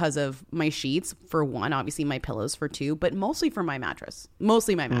really because of my sheets for one, obviously my pillows for two, but mostly for my mattress.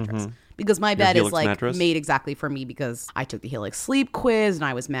 Mostly my mattress. Because my bed is like mattress? Made exactly for me because I took the Helix sleep quiz and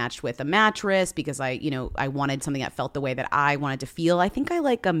I was matched with a mattress because I wanted something that felt the way that I wanted to feel. I think I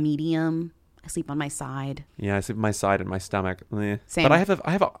like a medium. I sleep on my side. Yeah, I sleep on my side and my stomach. Same. But I have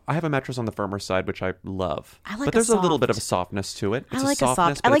a mattress on the firmer side, which I love. I like but there's a little bit of a softness to it. It's I like a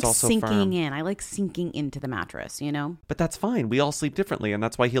softness, I but like it's also sinking firm. in. I like sinking into the mattress, you know? But that's fine. We all sleep differently, and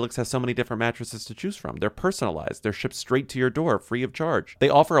that's why Helix has so many different mattresses to choose from. They're personalized. They're shipped straight to your door, free of charge. They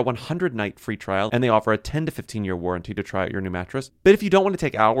offer a 100-night free trial, and they offer a 10 to 15-year warranty to try out your new mattress. But if you don't want to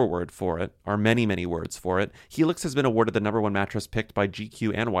take our word for it, our many, many words for it, Helix has been awarded the #1 mattress picked by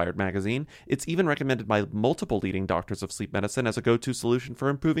GQ and Wired magazine. It's even recommended by multiple leading doctors of sleep medicine as a go-to solution for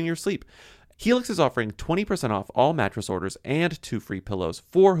improving your sleep. Helix is offering 20% off all mattress orders and 2 free pillows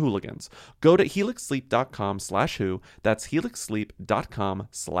for hooligans. Go to helixsleep.com/who. That's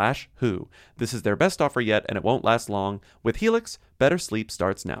helixsleep.com/who. This is their best offer yet, and it won't last long. With Helix, better sleep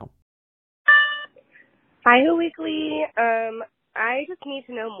starts now. Hi, Who Weekly. I just need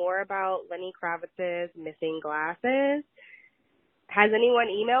to know more about Lenny Kravitz's missing glasses. Has anyone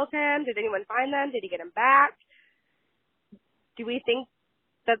emailed him? Did anyone find them? Did he get them back? Do we think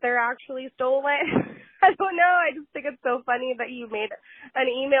that they're actually stolen? I don't know. I just think it's so funny that you made an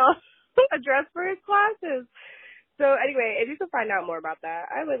email address for his glasses. So anyway, if you could find out more about that,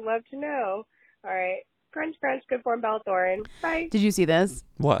 I would love to know. All right. Crunch, crunch. Good form, Bella Thorne. Bye. Did you see this?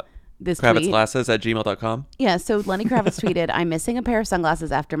 What? This tweet? KravitzGlasses@gmail.com. Yeah, so Lenny Kravitz tweeted, I'm missing a pair of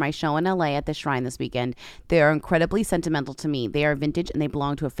sunglasses after my show in LA at the Shrine this weekend. They are incredibly sentimental to me. They are vintage and they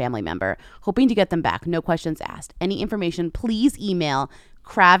belong to a family member. Hoping to get them back. No questions asked. Any information, please email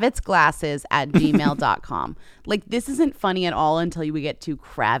kravitzglasses@gmail.com. Like, this isn't funny at all until we get to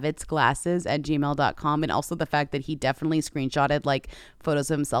kravitzglasses@gmail.com. And also the fact that he definitely screenshotted like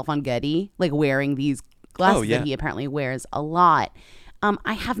photos of himself on Getty, like wearing these glasses that he apparently wears a lot.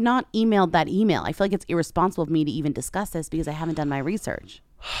 I have not emailed that email. I feel like it's irresponsible of me to even discuss this because I haven't done my research.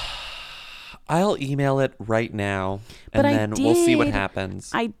 I'll email it right now, and then we'll see what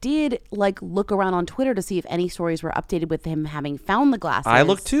happens. I did look around on Twitter to see if any stories were updated with him having found the glasses. I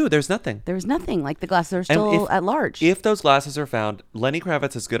looked too. There's nothing. There's nothing. Like, the glasses are still at large. If those glasses are found, Lenny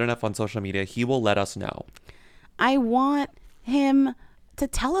Kravitz is good enough on social media. He will let us know. I want him to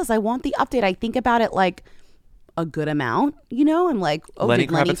tell us. I want the update. I think about it like a good amount, you know? I'm like, Lenny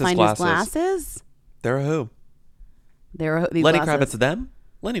did Lenny Kravitz's find his glasses? They're a who? They're a who. Lenny Kravitz them?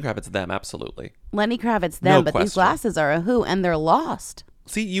 Lenny Kravitz them, absolutely. Lenny Kravitz them, no but question. These glasses are a who, and they're lost.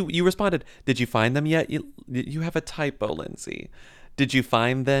 See, you responded, did you find them yet? You have a typo, Lindsay. Did you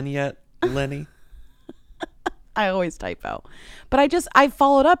find them yet, Lenny? I always typo. But I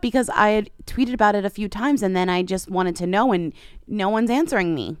followed up because I had tweeted about it a few times, and then I just wanted to know, and no one's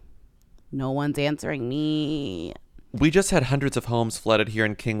answering me. No one's answering me. We just had hundreds of homes flooded here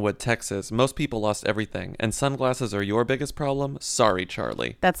in Kingwood, Texas. Most people lost everything. And sunglasses are your biggest problem? Sorry,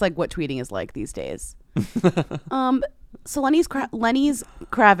 Charlie. That's like what tweeting is like these days. So Lenny's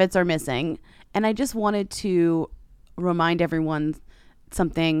Kravitz are missing. And I just wanted to remind everyone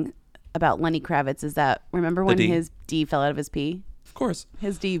something about Lenny Kravitz is that, remember when his D fell out of his pee? Of course.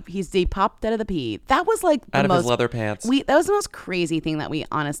 His D popped out of the pee. That was like the Out of most his leather pants. That was the most crazy thing that we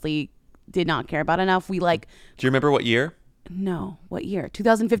honestly did not care about enough. We like. Do you remember what year? No, what year?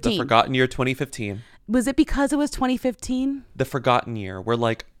 2015. The forgotten year, 2015. Was it because it was 2015? The forgotten year, where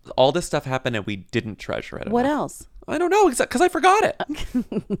like all this stuff happened and we didn't treasure it. What enough. else? I don't know, because I forgot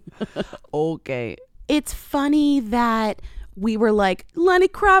it. Okay. It's funny that we were like, Lenny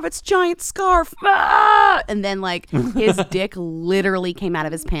Kravitz, giant scarf. Ah! And then like his dick literally came out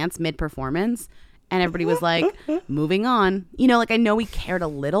of his pants mid-performance. And everybody was like, moving on. You know, like I know we cared a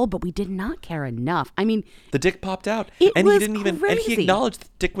little, but we did not care enough. I mean, the dick popped out. It and was he didn't even and he crazy. acknowledged the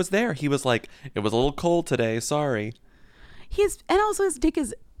dick was there. He was like, it was a little cold today, sorry. Also his dick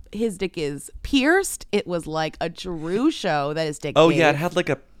is pierced. It was like a true show that his dick Oh gave. yeah, it had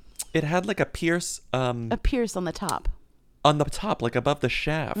like a pierce a pierce on the top. On the top, like above the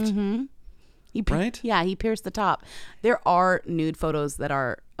shaft. Mm-hmm. Right? Yeah, he pierced the top. There are nude photos that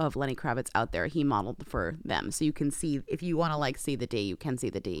are of Lenny Kravitz out there. He modeled for them. So you can see, if you want to like see the D, you can see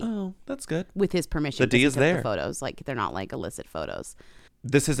the D. Oh, that's good. With his permission. The D 'cause he is took there. The photos, like they're not like illicit photos.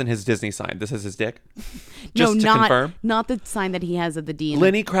 This isn't his Disney sign. This is his dick. No, Just to confirm. not the sign that he has of the D.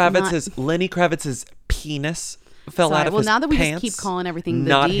 Lenny Kravitz's penis fell out of his now that we pants, just keep calling everything the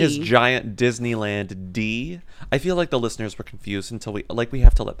not D. his giant Disneyland D. I feel like the listeners were confused until we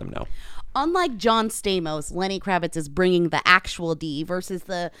have to let them know. Unlike John Stamos, Lenny Kravitz is bringing the actual D versus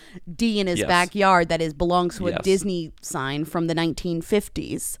the D in his Yes. backyard that belongs to a Yes. Disney sign from the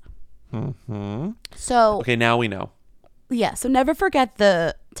 1950s. Mm-hmm. So okay, now we know. Yeah, so never forget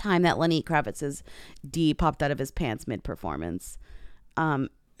the time that Lenny Kravitz's D popped out of his pants mid-performance.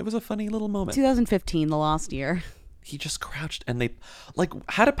 It was a funny little moment. 2015, the lost year. He just crouched and they, like,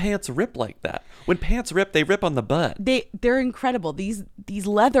 how do pants rip like that? When pants rip, they rip on the butt. They're incredible. These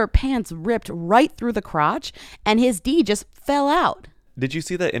leather pants ripped right through the crotch, and his D just fell out. Did you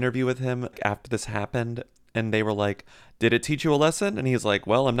see that interview with him after this happened? And they were like, did it teach you a lesson? And he's like,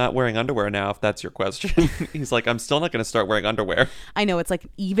 well, I'm not wearing underwear now, if that's your question. He's like, I'm still not going to start wearing underwear. I know, it's like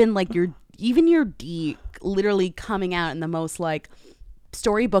even your D literally coming out in the most like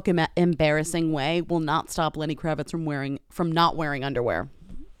storybook embarrassing way will not stop Lenny Kravitz from not wearing underwear.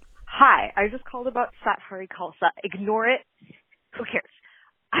 Hi, I just called about Sathari Khalsa. Ignore it. Who cares?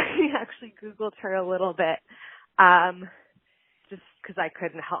 I actually Googled her a little bit, just because I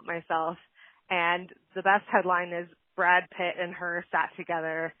couldn't help myself. And the best headline is Brad Pitt and her sat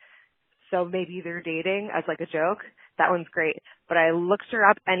together, so maybe they're dating as like a joke. That one's great. But I looked her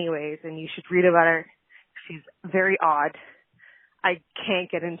up anyways, and you should read about her. She's very odd. I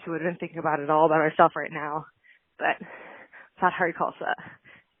can't get into it and think about it all by myself right now. But Sathari Khalsa,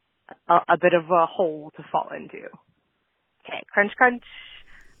 a bit of a hole to fall into. Okay, crunch, crunch.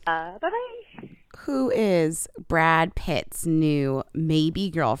 Bye-bye. Who is Brad Pitt's new maybe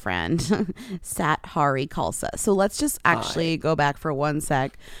girlfriend, Sathari Khalsa? So let's just actually go back for 1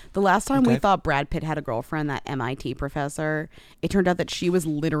 sec. The last time we thought Brad Pitt had a girlfriend, that MIT professor, it turned out that she was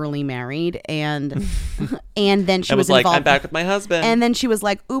literally married, and then she was was like, involved. I'm back with my husband. And then she was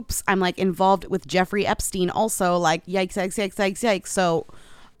like, oops, I'm like involved with Jeffrey Epstein also, like yikes, yikes, yikes, yikes, yikes. So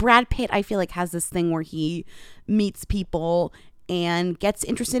Brad Pitt, I feel like, has this thing where he meets people and gets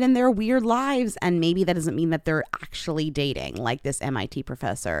interested in their weird lives, and maybe that doesn't mean that they're actually dating, like this MIT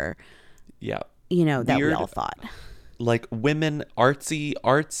professor. Yeah. You know, that Weird, we all thought. Like women,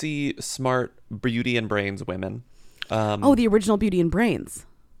 artsy, smart, beauty and brains women. The original Beauty and Brains.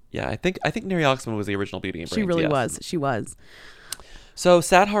 Yeah, I think Neri Oxman was the original Beauty and Brains. She really yes. was. She was. So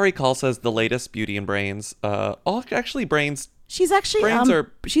Sathari Khalsa is the latest Beauty and Brains. Actually, Brains. She's actually brains are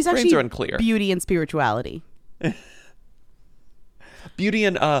unclear. Beauty and spirituality. Beauty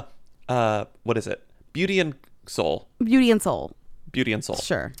and what is it? Beauty and soul. Beauty and soul. Beauty and soul.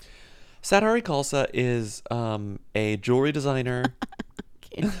 Sure. Sathari Khalsa is a jewelry designer.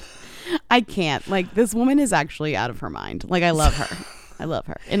 I can't. Like, this woman is actually out of her mind. Like, I love her. I love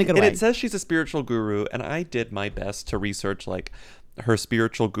her in a good and way. It says she's a spiritual guru, and I did my best to research like her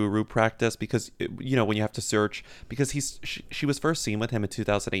spiritual guru practice, because you know when you have to search, because she was first seen with him in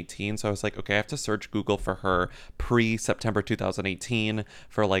 2018, so I was like, okay, I have to search Google for her pre-September 2018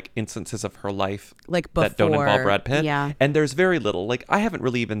 for like instances of her life like that don't involve before, Brad Pitt. yeah. And there's very little. Like, I haven't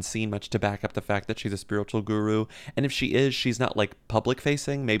really even seen much to back up the fact that she's a spiritual guru, and if she is, she's not like public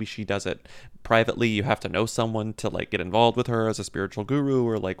facing. Maybe she does it privately. You have to know someone to like get involved with her as a spiritual guru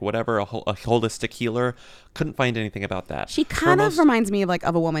or like whatever, a holistic healer. Couldn't find anything about that. She kind of reminds me of like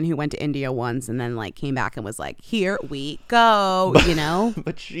of a woman who went to India once and then like came back and was like, here we go, you know?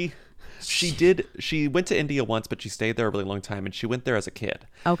 But she went to India once, but she stayed there a really long time, and she went there as a kid.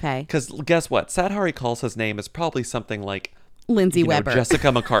 Okay. Because guess what? Sathari Khalsa's name is probably something like Lindsay Weber. Jessica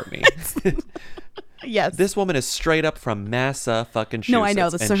McCartney. Yes. This woman is straight up from Massa fucking No, I know.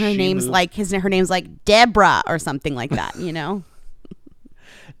 So her name's like Deborah or something like that, you know?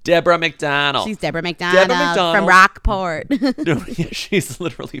 Deborah McDonald. She's Deborah McDonald from Rockport. No, yeah, she's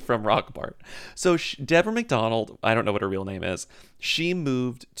literally from Rockport. So Deborah McDonald, I don't know what her real name is. She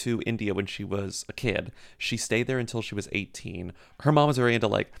moved to India when she was a kid. She stayed there until she was 18. Her mom was very into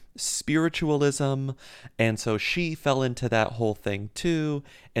like spiritualism, and so she fell into that whole thing too.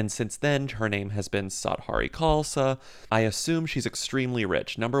 And since then, her name has been Sadhari Khalsa. I assume she's extremely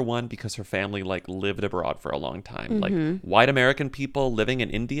rich. Number one, because her family like lived abroad for a long time. Like white American people living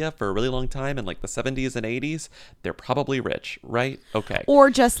in India for a really long time in like the 70s and 80s, they're probably rich, right? Okay. Or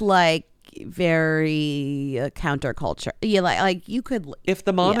just like very counterculture. Yeah, like you could. If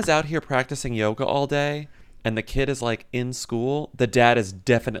the mom is out here practicing yoga all day and the kid is like in school, the dad is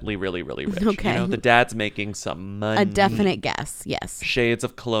definitely really, really rich. Okay. You know, the dad's making some money. A definite guess, yes. Shades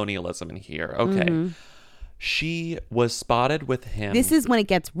of colonialism in here. Okay. She was spotted with him. This is when it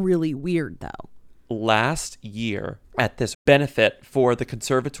gets really weird, though. Last year at this benefit for the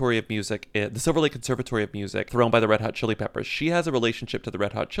Conservatory of Music, the Silver Lake Conservatory of Music, thrown by the Red Hot Chili Peppers. She has a relationship to the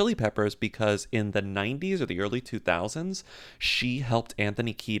Red Hot Chili Peppers because in the 90s or the early 2000s, she helped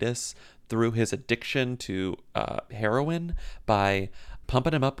Anthony Kiedis through his addiction to heroin by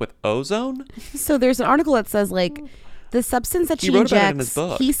pumping him up with ozone. So there's an article that says like the substance that she wrote about it in injects, his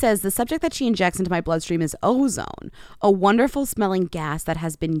book. he says the subject that she injects into my bloodstream is ozone, a wonderful smelling gas that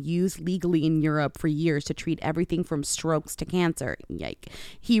has been used legally in Europe for years to treat everything from strokes to cancer. Yike.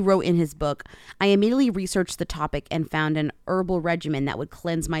 He wrote in his book, I immediately researched the topic and found an herbal regimen that would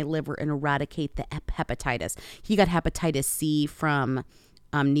cleanse my liver and eradicate the hepatitis. He got hepatitis C from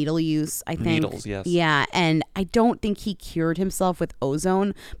needle use, I think. Needles, yes. Yeah, and I don't think he cured himself with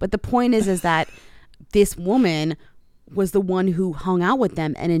ozone, but the point is that this woman was the one who hung out with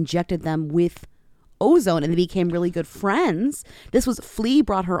them and injected them with ozone, and they became really good friends. This was Flea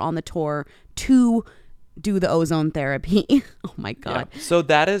brought her on the tour to do the ozone therapy. Oh my God. Yeah. So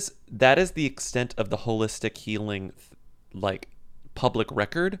that is the extent of the holistic healing like public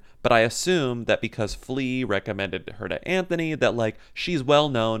record, but I assume that because Flea recommended her to Anthony, that like she's well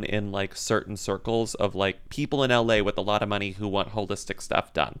known in like certain circles of like people in LA with a lot of money who want holistic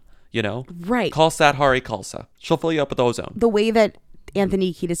stuff done. You know? Right. Call Sadhari Khalsa. She'll fill you up with ozone. The way that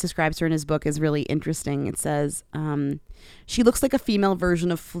Anthony Kiedis describes her in his book is really interesting. It says, she looks like a female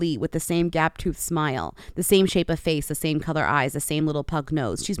version of Flea with the same gap-toothed smile, the same shape of face, the same color eyes, the same little pug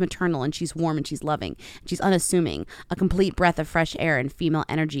nose. She's maternal and she's warm and she's loving. She's unassuming, a complete breath of fresh air and female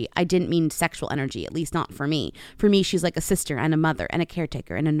energy. I didn't mean sexual energy, at least not for me. For me, she's like a sister and a mother and a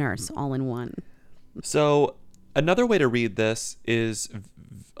caretaker and a nurse all in one. So another way to read this is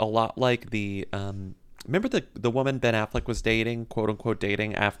a lot like the remember the woman Ben Affleck was dating, quote unquote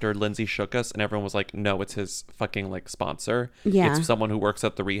dating, after Lindsay shook us, and everyone was like, no, it's his fucking like sponsor. Yeah. It's someone who works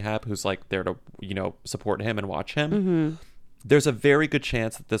at the rehab who's like there to, you know, support him and watch him. There's a very good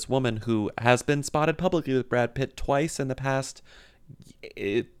chance that this woman who has been spotted publicly with Brad Pitt twice in the past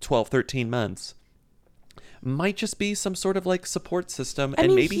 12, 13 months might just be some sort of like support system,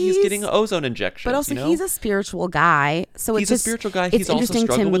 and maybe he's getting ozone injections. But also, you know? he's a spiritual guy, so he's it's a just, spiritual guy. It's He's also interesting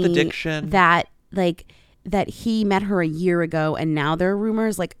to struggled with me addiction. that he met her a year ago, and now there are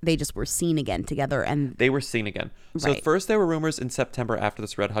rumors like they just were seen again together, and they were seen again. So Right. first there were rumors in September after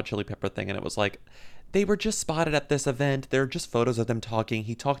this Red Hot Chili Pepper thing, and it was like they were just spotted at this event. There are just photos of them talking.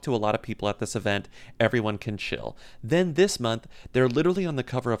 He talked to a lot of people at this event. Everyone can chill. Then this month, they're literally on the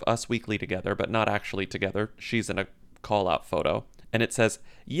cover of Us Weekly together, but not actually together. She's in a call-out photo. And it says,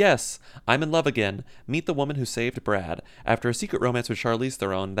 yes, I'm in love again. Meet the woman who saved Brad. After a secret romance with Charlize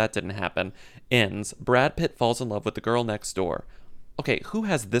Theron, that didn't happen. Ends. Brad Pitt falls in love with the girl next door. Okay, who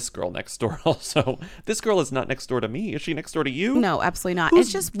has this girl next door also? This girl is not next door to me. Is she next door to you? no, absolutely not. Who's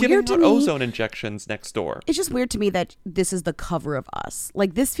It's just giving weird to out me. ozone injections next door? It's just weird to me that this is the cover of Us.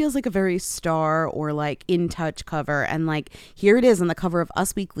 Like, this feels like a very Star or like In Touch cover, and like here it is on the cover of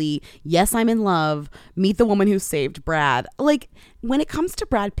Us Weekly. Yes, I'm in love. Meet the woman who saved Brad. Like, when it comes to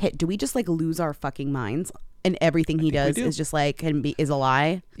Brad Pitt, do we just like lose our fucking minds? And everything he does is just like is a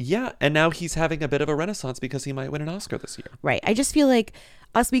lie. Yeah, and now he's having a bit of a renaissance because he might win an Oscar this year. Right. I just feel like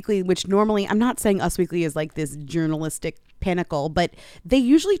Us Weekly, which normally, I'm not saying Us Weekly is like this journalistic pinnacle, but they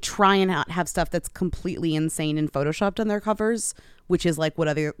usually try and have stuff that's completely insane and photoshopped on their covers, which is like what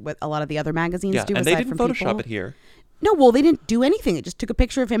a lot of the other magazines do. And they aside didn't from Photoshop people. it here. No, well, they didn't do anything. It just took a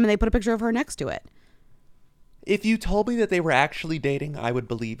picture of him and they put a picture of her next to it. If you told me that they were actually dating, I would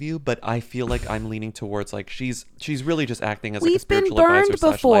believe you, but I feel like I'm leaning towards like she's really just acting as like a We've been spiritual burned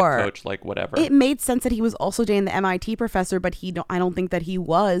advisor / before. life coach, like whatever. It made sense that he was also dating the MIT professor, but I don't think that he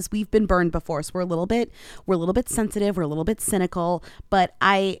was. We've been burned before, so we're a little bit sensitive, we're a little bit cynical. But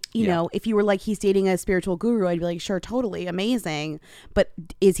you know, if you were like he's dating a spiritual guru, I'd be like, sure, totally amazing. But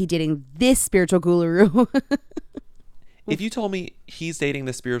is he dating this spiritual guru? If you told me he's dating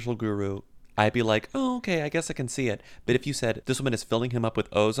the spiritual guru, I'd be like, oh, okay, I guess I can see it. But if you said this woman is filling him up with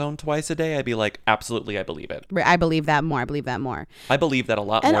ozone twice a day, I'd be like, absolutely, I believe it. I believe that more. I believe that a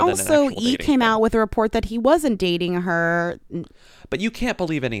lot and more than an also, actual E dating came thing. out with a report that he wasn't dating her. But you can't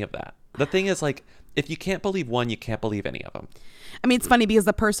believe any of that. The thing is, like, if you can't believe one, you can't believe any of them. I mean, it's funny because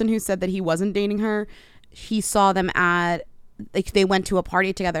the person who said that he wasn't dating her, he saw them they went to a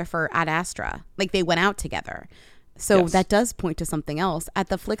party together for Ad Astra. Like, they went out together. So that does point to something else. At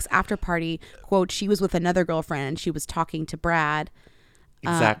the Flicks after party, quote, she was with another girlfriend and she was talking to Brad.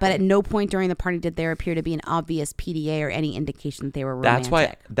 Exactly. But at no point during the party did there appear to be an obvious PDA or any indication that they were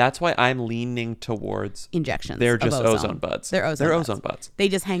romantic. That's why I'm leaning towards injections. They're of just ozone buds. They're ozone buds. They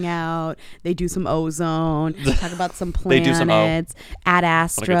just hang out. They do some ozone. Talk about some planets. They do some Ad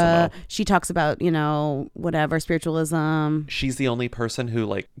Astra. She talks about, you know, whatever, spiritualism. She's the only person who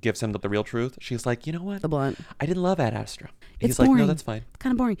like gives him the real truth. She's like, you know what? The blunt. I didn't love Ad Astra. It's He's like, boring. no, that's fine. It's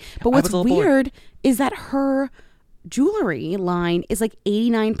kind of boring. But what's weird is that her jewelry line is like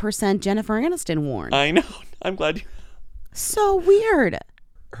 89% Jennifer Aniston worn. I know. I'm glad you. So weird.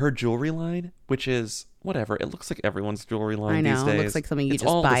 Her jewelry line, which is whatever, it looks like everyone's jewelry line these days. It looks like something you It's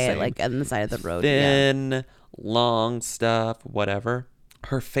just all the buy it same. like on the side of the road. Thin, long stuff, whatever.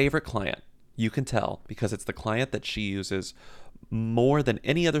 Her favorite client, you can tell because it's the client that she uses more than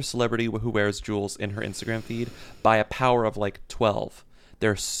any other celebrity who wears jewels in her Instagram feed by a power of like 12. There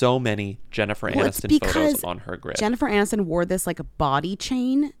are so many Jennifer Aniston photos on her grid. Jennifer Aniston wore this like a body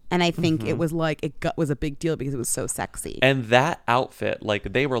chain, and I think it was like was a big deal because it was so sexy. And that outfit,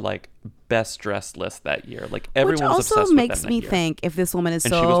 like they were like best dressed list that year. Like everyone was obsessed with Which also makes them me that year. think if this woman is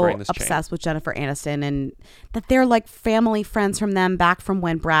And she was so wearing this chain. obsessed with Jennifer Aniston and that they're like family friends from them back from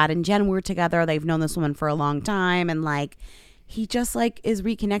when Brad and Jen were together. They've known this woman for a long time, and like he just like is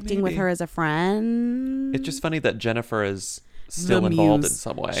reconnecting with her as a friend. It's just funny that Jennifer is still involved in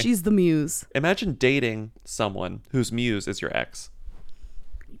some way. She's the muse. Imagine dating someone whose muse is your ex.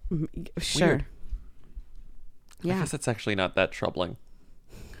 Sure. Weird. Yeah. I guess it's actually not that troubling.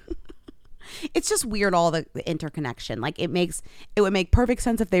 It's just weird, all the interconnection. Like it would make perfect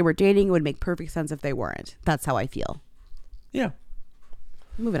sense if they were dating. It would make perfect sense if they weren't. That's how I feel. Yeah.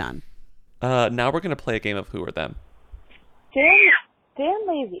 Moving on. Now we're going to play a game of Who or Them. Dan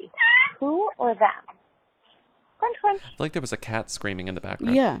Levy, who or them? Crunch, crunch. I feel like there was a cat screaming in the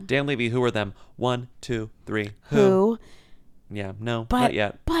background. Yeah. Dan Levy, who or them? 1, 2, 3. Who? Yeah, no, But, not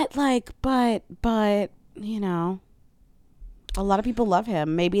yet. But, you know, a lot of people love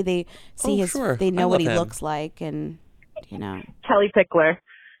him. Maybe they see they know what he looks like, and you know. Kelly Pickler,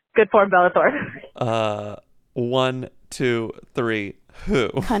 good form Bellator. 1, 2, 3. Who?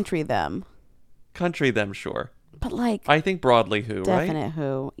 Country them. Country them, sure. But like, I think broadly Who, right? Definite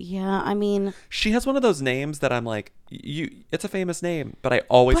Who. Yeah, I mean, she has one of those names that I'm like, it's a famous name, but I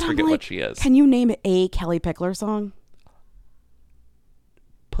always forget what she is. Can you name a Kelly Pickler song?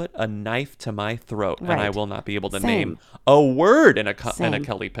 Put a knife to my throat, Right. and I will not be able to Same. name a word in a Same.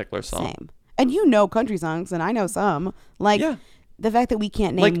 Kelly Pickler song. Same. And you know country songs, and I know some. Like, the fact that we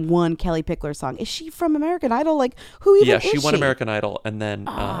can't name one Kelly Pickler song. Is she from American Idol? Like, who even is she won American Idol, and then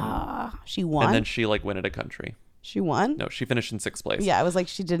she won? and then she like went into country. She won? No, she finished in 6th place. Yeah, I was like,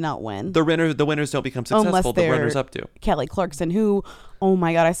 she did not win. The winners don't become successful. The runners up do. Kelly Clarkson, who, oh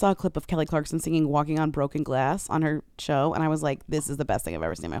my God, I saw a clip of Kelly Clarkson singing Walking on Broken Glass on her show, and I was like, this is the best thing I've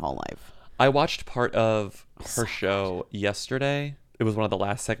ever seen in my whole life. I watched part of her show yesterday. It was one of the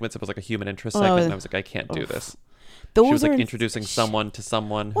last segments. It was like a human interest segment, and I was like, I can't do this. She was like introducing someone to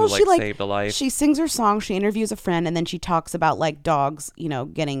someone who like saved a life. She sings her song, she interviews a friend, and then she talks about like dogs, you know,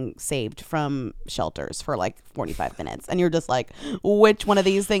 getting saved from shelters for like 45 minutes. And you're just like, which one of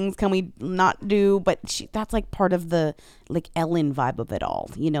these things can we not do? But that's like part of the like Ellen vibe of it all.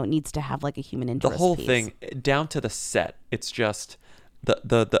 You know, it needs to have like a human interest. The whole piece. thing, down to the set, it's just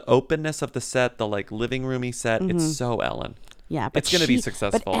the openness of the set, the like living roomy set. Mhm. It's so Ellen. Yeah, but it's going to be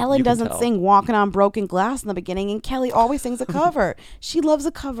successful. But Ellen you can doesn't tell. sing "Walking on Broken Glass" in the beginning, and Kelly always sings a cover. She loves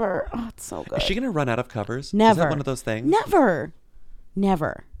a cover. Oh, it's so good. Is she going to run out of covers? Never. Is that one of those things?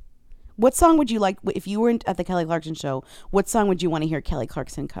 Never. What song would you like if you were at the Kelly Clarkson show? What song would you want to hear Kelly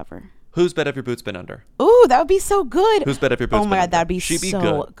Clarkson cover? Whose bed have your boots been under? Ooh, that would be so good. Whose bed have your boots Oh been my God, under? that'd be She'd be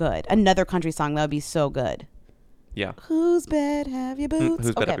so good. Another country song that would be so good. Yeah. Whose bed have your boots?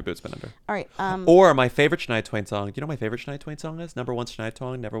 Whose bed Okay. have your boots been under? All right. Or my favorite Shania Twain song. You know what my favorite Shania Twain song is? Number one Shania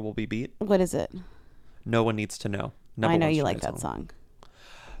Twain, Never Will Be Beat. What is it? No One Needs to Know. I know one you Shania like that song.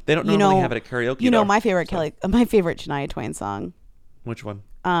 They don't normally have it at karaoke. You know though, my favorite so. my favorite Shania Twain song. Which one?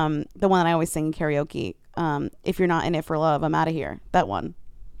 The one that I always sing in karaoke. If You're Not In It for Love, I'm Out of Here. That one.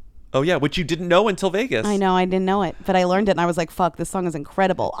 Oh yeah, which you didn't know until Vegas. I know, I didn't know it, but I learned it and I was like, fuck, this song is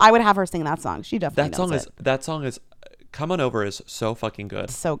incredible. I would have her sing that song. She definitely knows it. That song is Come On Over is so fucking good.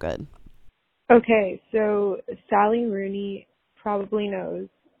 So good. Okay, so Sally Rooney probably knows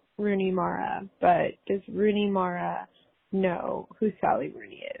Rooney Mara, but does Rooney Mara know who Sally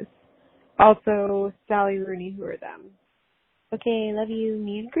Rooney is? Also, Sally Rooney, who are them? Okay, love you.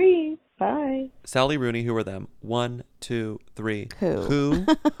 Me and Grace. Bye. Sally Rooney, who are them? 1, 2, 3. Who?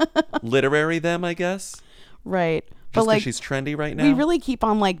 Literary them, I guess. Right. Just But like she's trendy right now. we really keep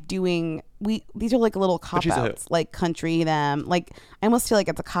on like doing these are like little cop she's a who. outs, like country them. Like I almost feel like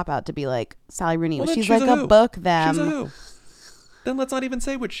it's a cop out to be like Sally Rooney. Well, Well, then she's like a who. book them. She's a who. Then let's not even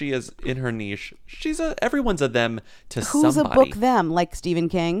say what she is in her niche. Everyone's a them to Who's somebody. a book them? Like Stephen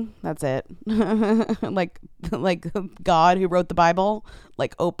King. That's it. like God who wrote the Bible.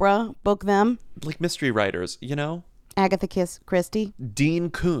 Like Oprah. Book them. Like mystery writers, you know? Agatha Christie. Dean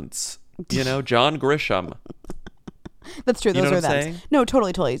Koontz, you know? John Grisham. That's true. You Those know are what I'm them. saying? No,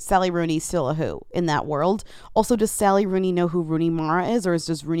 totally. Sally Rooney's still a who in that world. Also, does Sally Rooney know who Rooney Mara is, or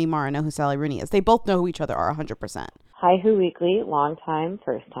does Rooney Mara know who Sally Rooney is? They both know who each other are 100%. Hi, Who Weekly. Long time,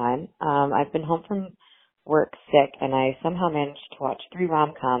 first time. I've been home from work sick, and I somehow managed to watch 3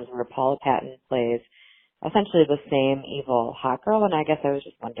 rom-coms where Paula Patton plays essentially the same evil hot girl, and I guess I was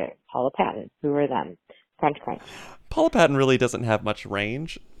just wondering, Paula Patton, who are them? Crunch, crunch. Paula Patton really doesn't have much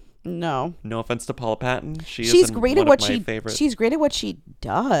range. No. No offense to Paula Patton. She's great at what favorite. she's great at what she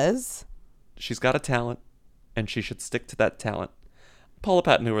does. She's got a talent, and she should stick to that talent. Paula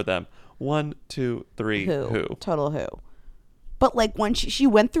Patton, who are them? 1, 2, 3. Who? Total who. But like when she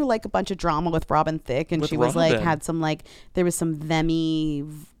went through like a bunch of drama with Robin Thicke, and With she was like Robin. had some like there was some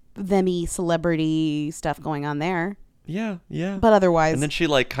themmy celebrity stuff going on there. Yeah, yeah. But otherwise, and then she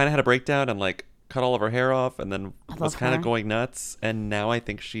like kind of had a breakdown and like cut all of her hair off, and then was love kind of her. going nuts. And now I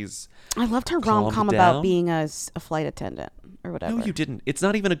think she's. I loved her calmed rom-com down. about being a flight attendant or whatever. No, you didn't. It's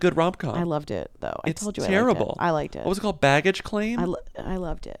not even a good rom com. I loved it though. It's I told you terrible. I liked it. What was it called? Baggage Claim. I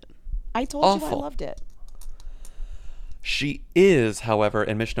loved it. I told you I Awful. loved it. She is, however,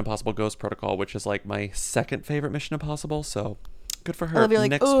 in Mission Impossible Ghost Protocol, which is like my second favorite Mission Impossible. So good for her. I love you're like,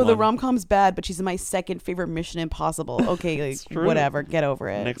 Next oh, one. the rom-com's bad, but she's in my second favorite Mission Impossible. Okay, like, true. whatever, get over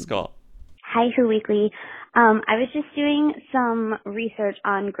it. Next call. Hi, Who Weekly. I was just doing some research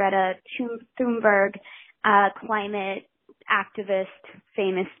on Greta Thunberg, climate activist,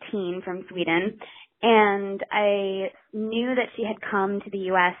 famous teen from Sweden. And I knew that she had come to the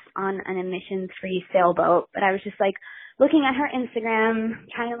U.S. on an emissions-free sailboat, but I was just like looking at her Instagram,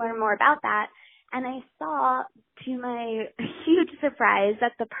 trying to learn more about that. And I saw, to my huge surprise,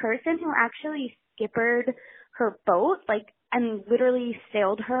 that the person who actually skippered her boat, and literally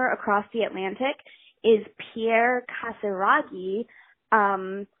sailed her across the Atlantic, is Pierre Casiraghi,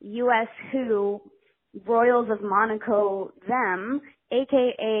 U.S. Who, Royals of Monaco, them,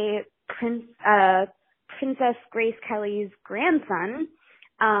 a.k.a. Princess Grace Kelly's grandson.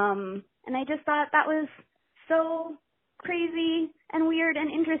 And I just thought that was so crazy and weird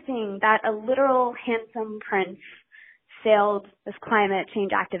and interesting that a literal handsome prince sailed this climate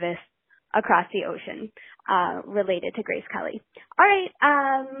change activist across the ocean, related to Grace Kelly. All right,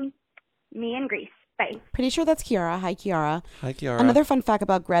 me and Grace. Bye. Pretty sure that's Kiara. Hi, Kiara. Hi, Kiara. Another fun fact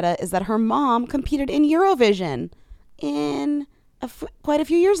about Greta is that her mom competed in Eurovision quite a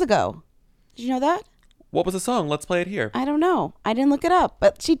few years ago. Did you know that? What was the song? Let's play it here. I don't know. I didn't look it up,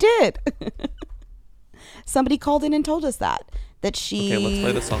 but she did. Somebody called in and told us that she. Okay, let's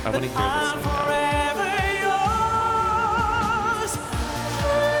play the song. I want to hear this song now.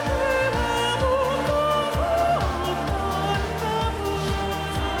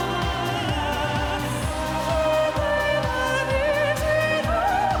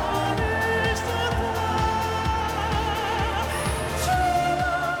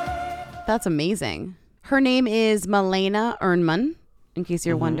 That's amazing. Her name is Malena Ernman, in case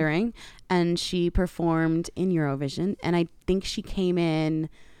you're wondering, and she performed in Eurovision, and I think she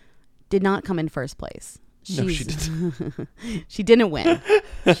did not come in first place. No, she didn't. She didn't win.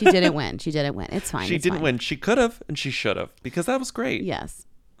 She didn't win. It's fine. She it's didn't fine. win. She could have, and she should have, because that was great. Yes.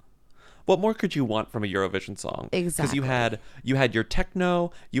 What more could you want from a Eurovision song? Exactly. Because you had your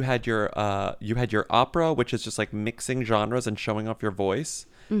techno, you had your opera, which is just like mixing genres and showing off your voice,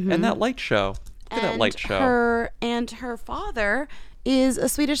 and that light show. at that light show. Her father is a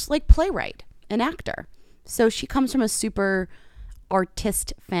Swedish like playwright, an actor. So she comes from a super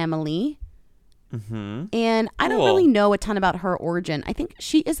artist family. Mm-hmm. And I don't really know a ton about her origin. I think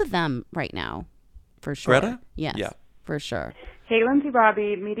she is a them right now, for sure. Greta? Yes, Yeah. for sure. Hey, Lindsay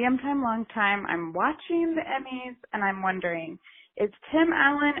Bobby, medium time, long time. I'm watching the Emmys and I'm wondering, is Tim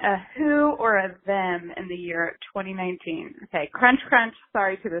Allen a who or a them in the year 2019? Okay, crunch, crunch.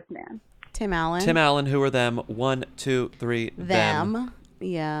 Sorry to this man. Tim Allen. Tim Allen, who are them? 1, 2, 3, them.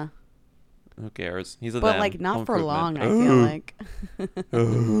 Yeah. Who cares? He's a but them. like not Home for improvement. long, I feel like.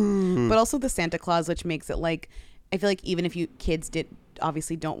 But also the Santa Claus, which makes it like, I feel like even if you kids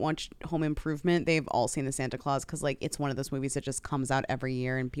obviously don't watch Home Improvement, they've all seen the Santa Claus because like it's one of those movies that just comes out every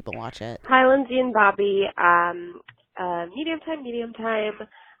year and people watch it. Hi, Lindsay and Bobby. Medium time.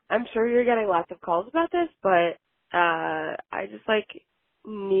 I'm sure you're getting lots of calls about this, but I just like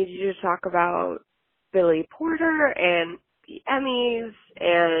need you to talk about Billy Porter and the Emmys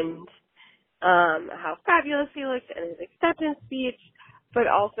and how fabulous he looked in his acceptance speech, but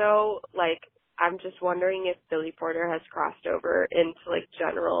also like I'm just wondering if Billy Porter has crossed over into like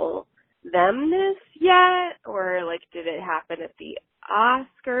general themness yet, or like did it happen at the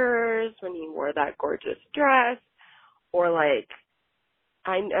Oscars when he wore that gorgeous dress, or like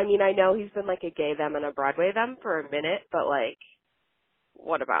I mean I know he's been like a gay them and a Broadway them for a minute, but like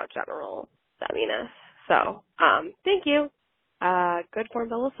what about general theminess? So thank you. Good form,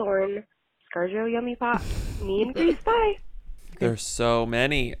 Bella Thorne, Scarjo Yummy Pop, me and Grease, bye. There's so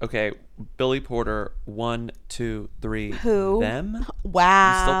many. Okay, Billy Porter, 1, 2, 3. Who? Them?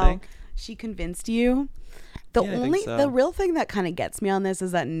 Wow. You still think? She convinced you? Yeah, I think so. The real thing that kind of gets me on this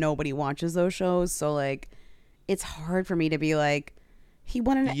is that nobody watches those shows. So like, it's hard for me to be like, he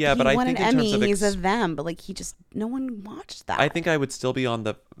won an Emmy. He's a them, but like no one watched that. I think I would still be on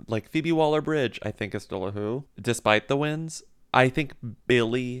the like Phoebe Waller-Bridge. I think is still a who, despite the wins. I think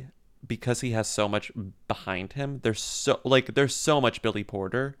Billy, because he has so much behind him, there's so much Billy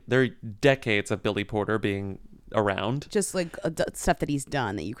Porter. There are decades of Billy Porter being around, just like stuff that he's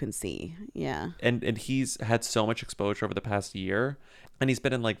done that you can see. Yeah, and he's had so much exposure over the past year, and he's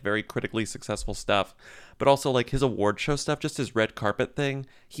been in like very critically successful stuff, but also like his award show stuff, just his red carpet thing.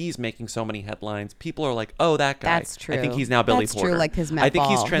 He's making so many headlines. People are like, "Oh, that guy." That's true. I think he's now Billy That's Porter. True. Like his Met I think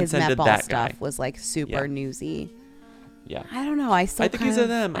Ball, he's transcended that stuff guy. Was like super newsy. Yeah. I don't know. I think he's a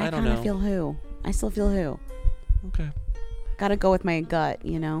them. I don't know. I feel who. I still feel who. Okay. Gotta go with my gut,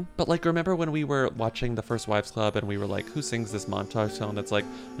 you know? But like, remember when we were watching The First Wives Club and we were like, who sings this montage song that's like,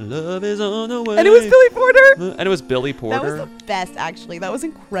 love is on the way? And it was Billy Porter. And it was Billy Porter. That was the best, actually. That was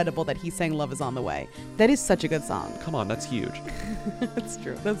incredible that he sang Love is on the Way. That is such a good song. Come on, that's huge. That's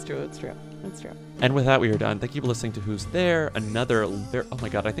true. That's true. That's true. That's true. And with that, we are done. Thank you for listening to Who's There. Oh my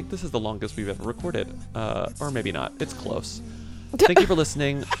God, I think this is the longest we've ever recorded. Or maybe not. It's close. Thank you for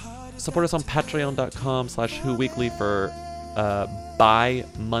listening. Support us on patreon.com/whoweekly for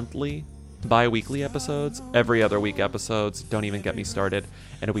bi-weekly episodes, every other week episodes, don't even get me started,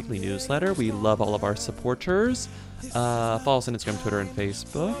 and a weekly newsletter. We love all of our supporters. Follow us on Instagram, Twitter, and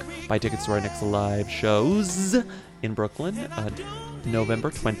Facebook. Buy tickets to our next live shows in Brooklyn November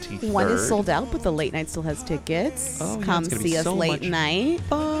 23rd. One is sold out, but the late night still has tickets. Come see us late night.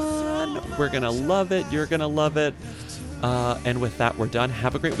 Fun. We're gonna love it. You're gonna love it. And with that, we're done.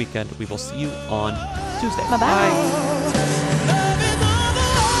 Have a great weekend. We will see you on Tuesday. Bye-bye. Bye.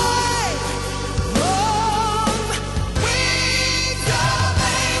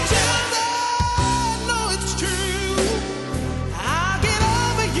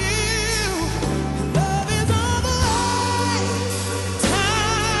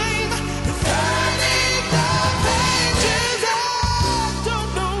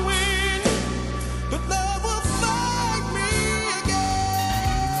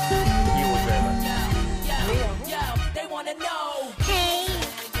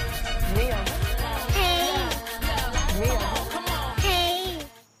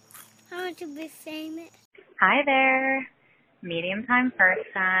 To be famous. Hi there. Medium time, first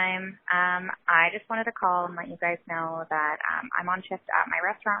time. I just wanted to call and let you guys know that I'm on shift at my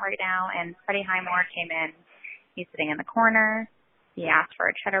restaurant right now, and Freddie Highmore came in. He's sitting in the corner. He asked for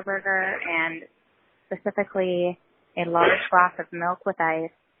a cheddar burger and specifically a large glass of milk with ice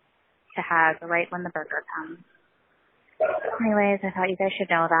to have right when the burger comes. Anyways, I thought you guys should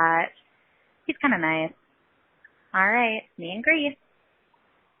know that. He's kind of nice. All right, me and Grease.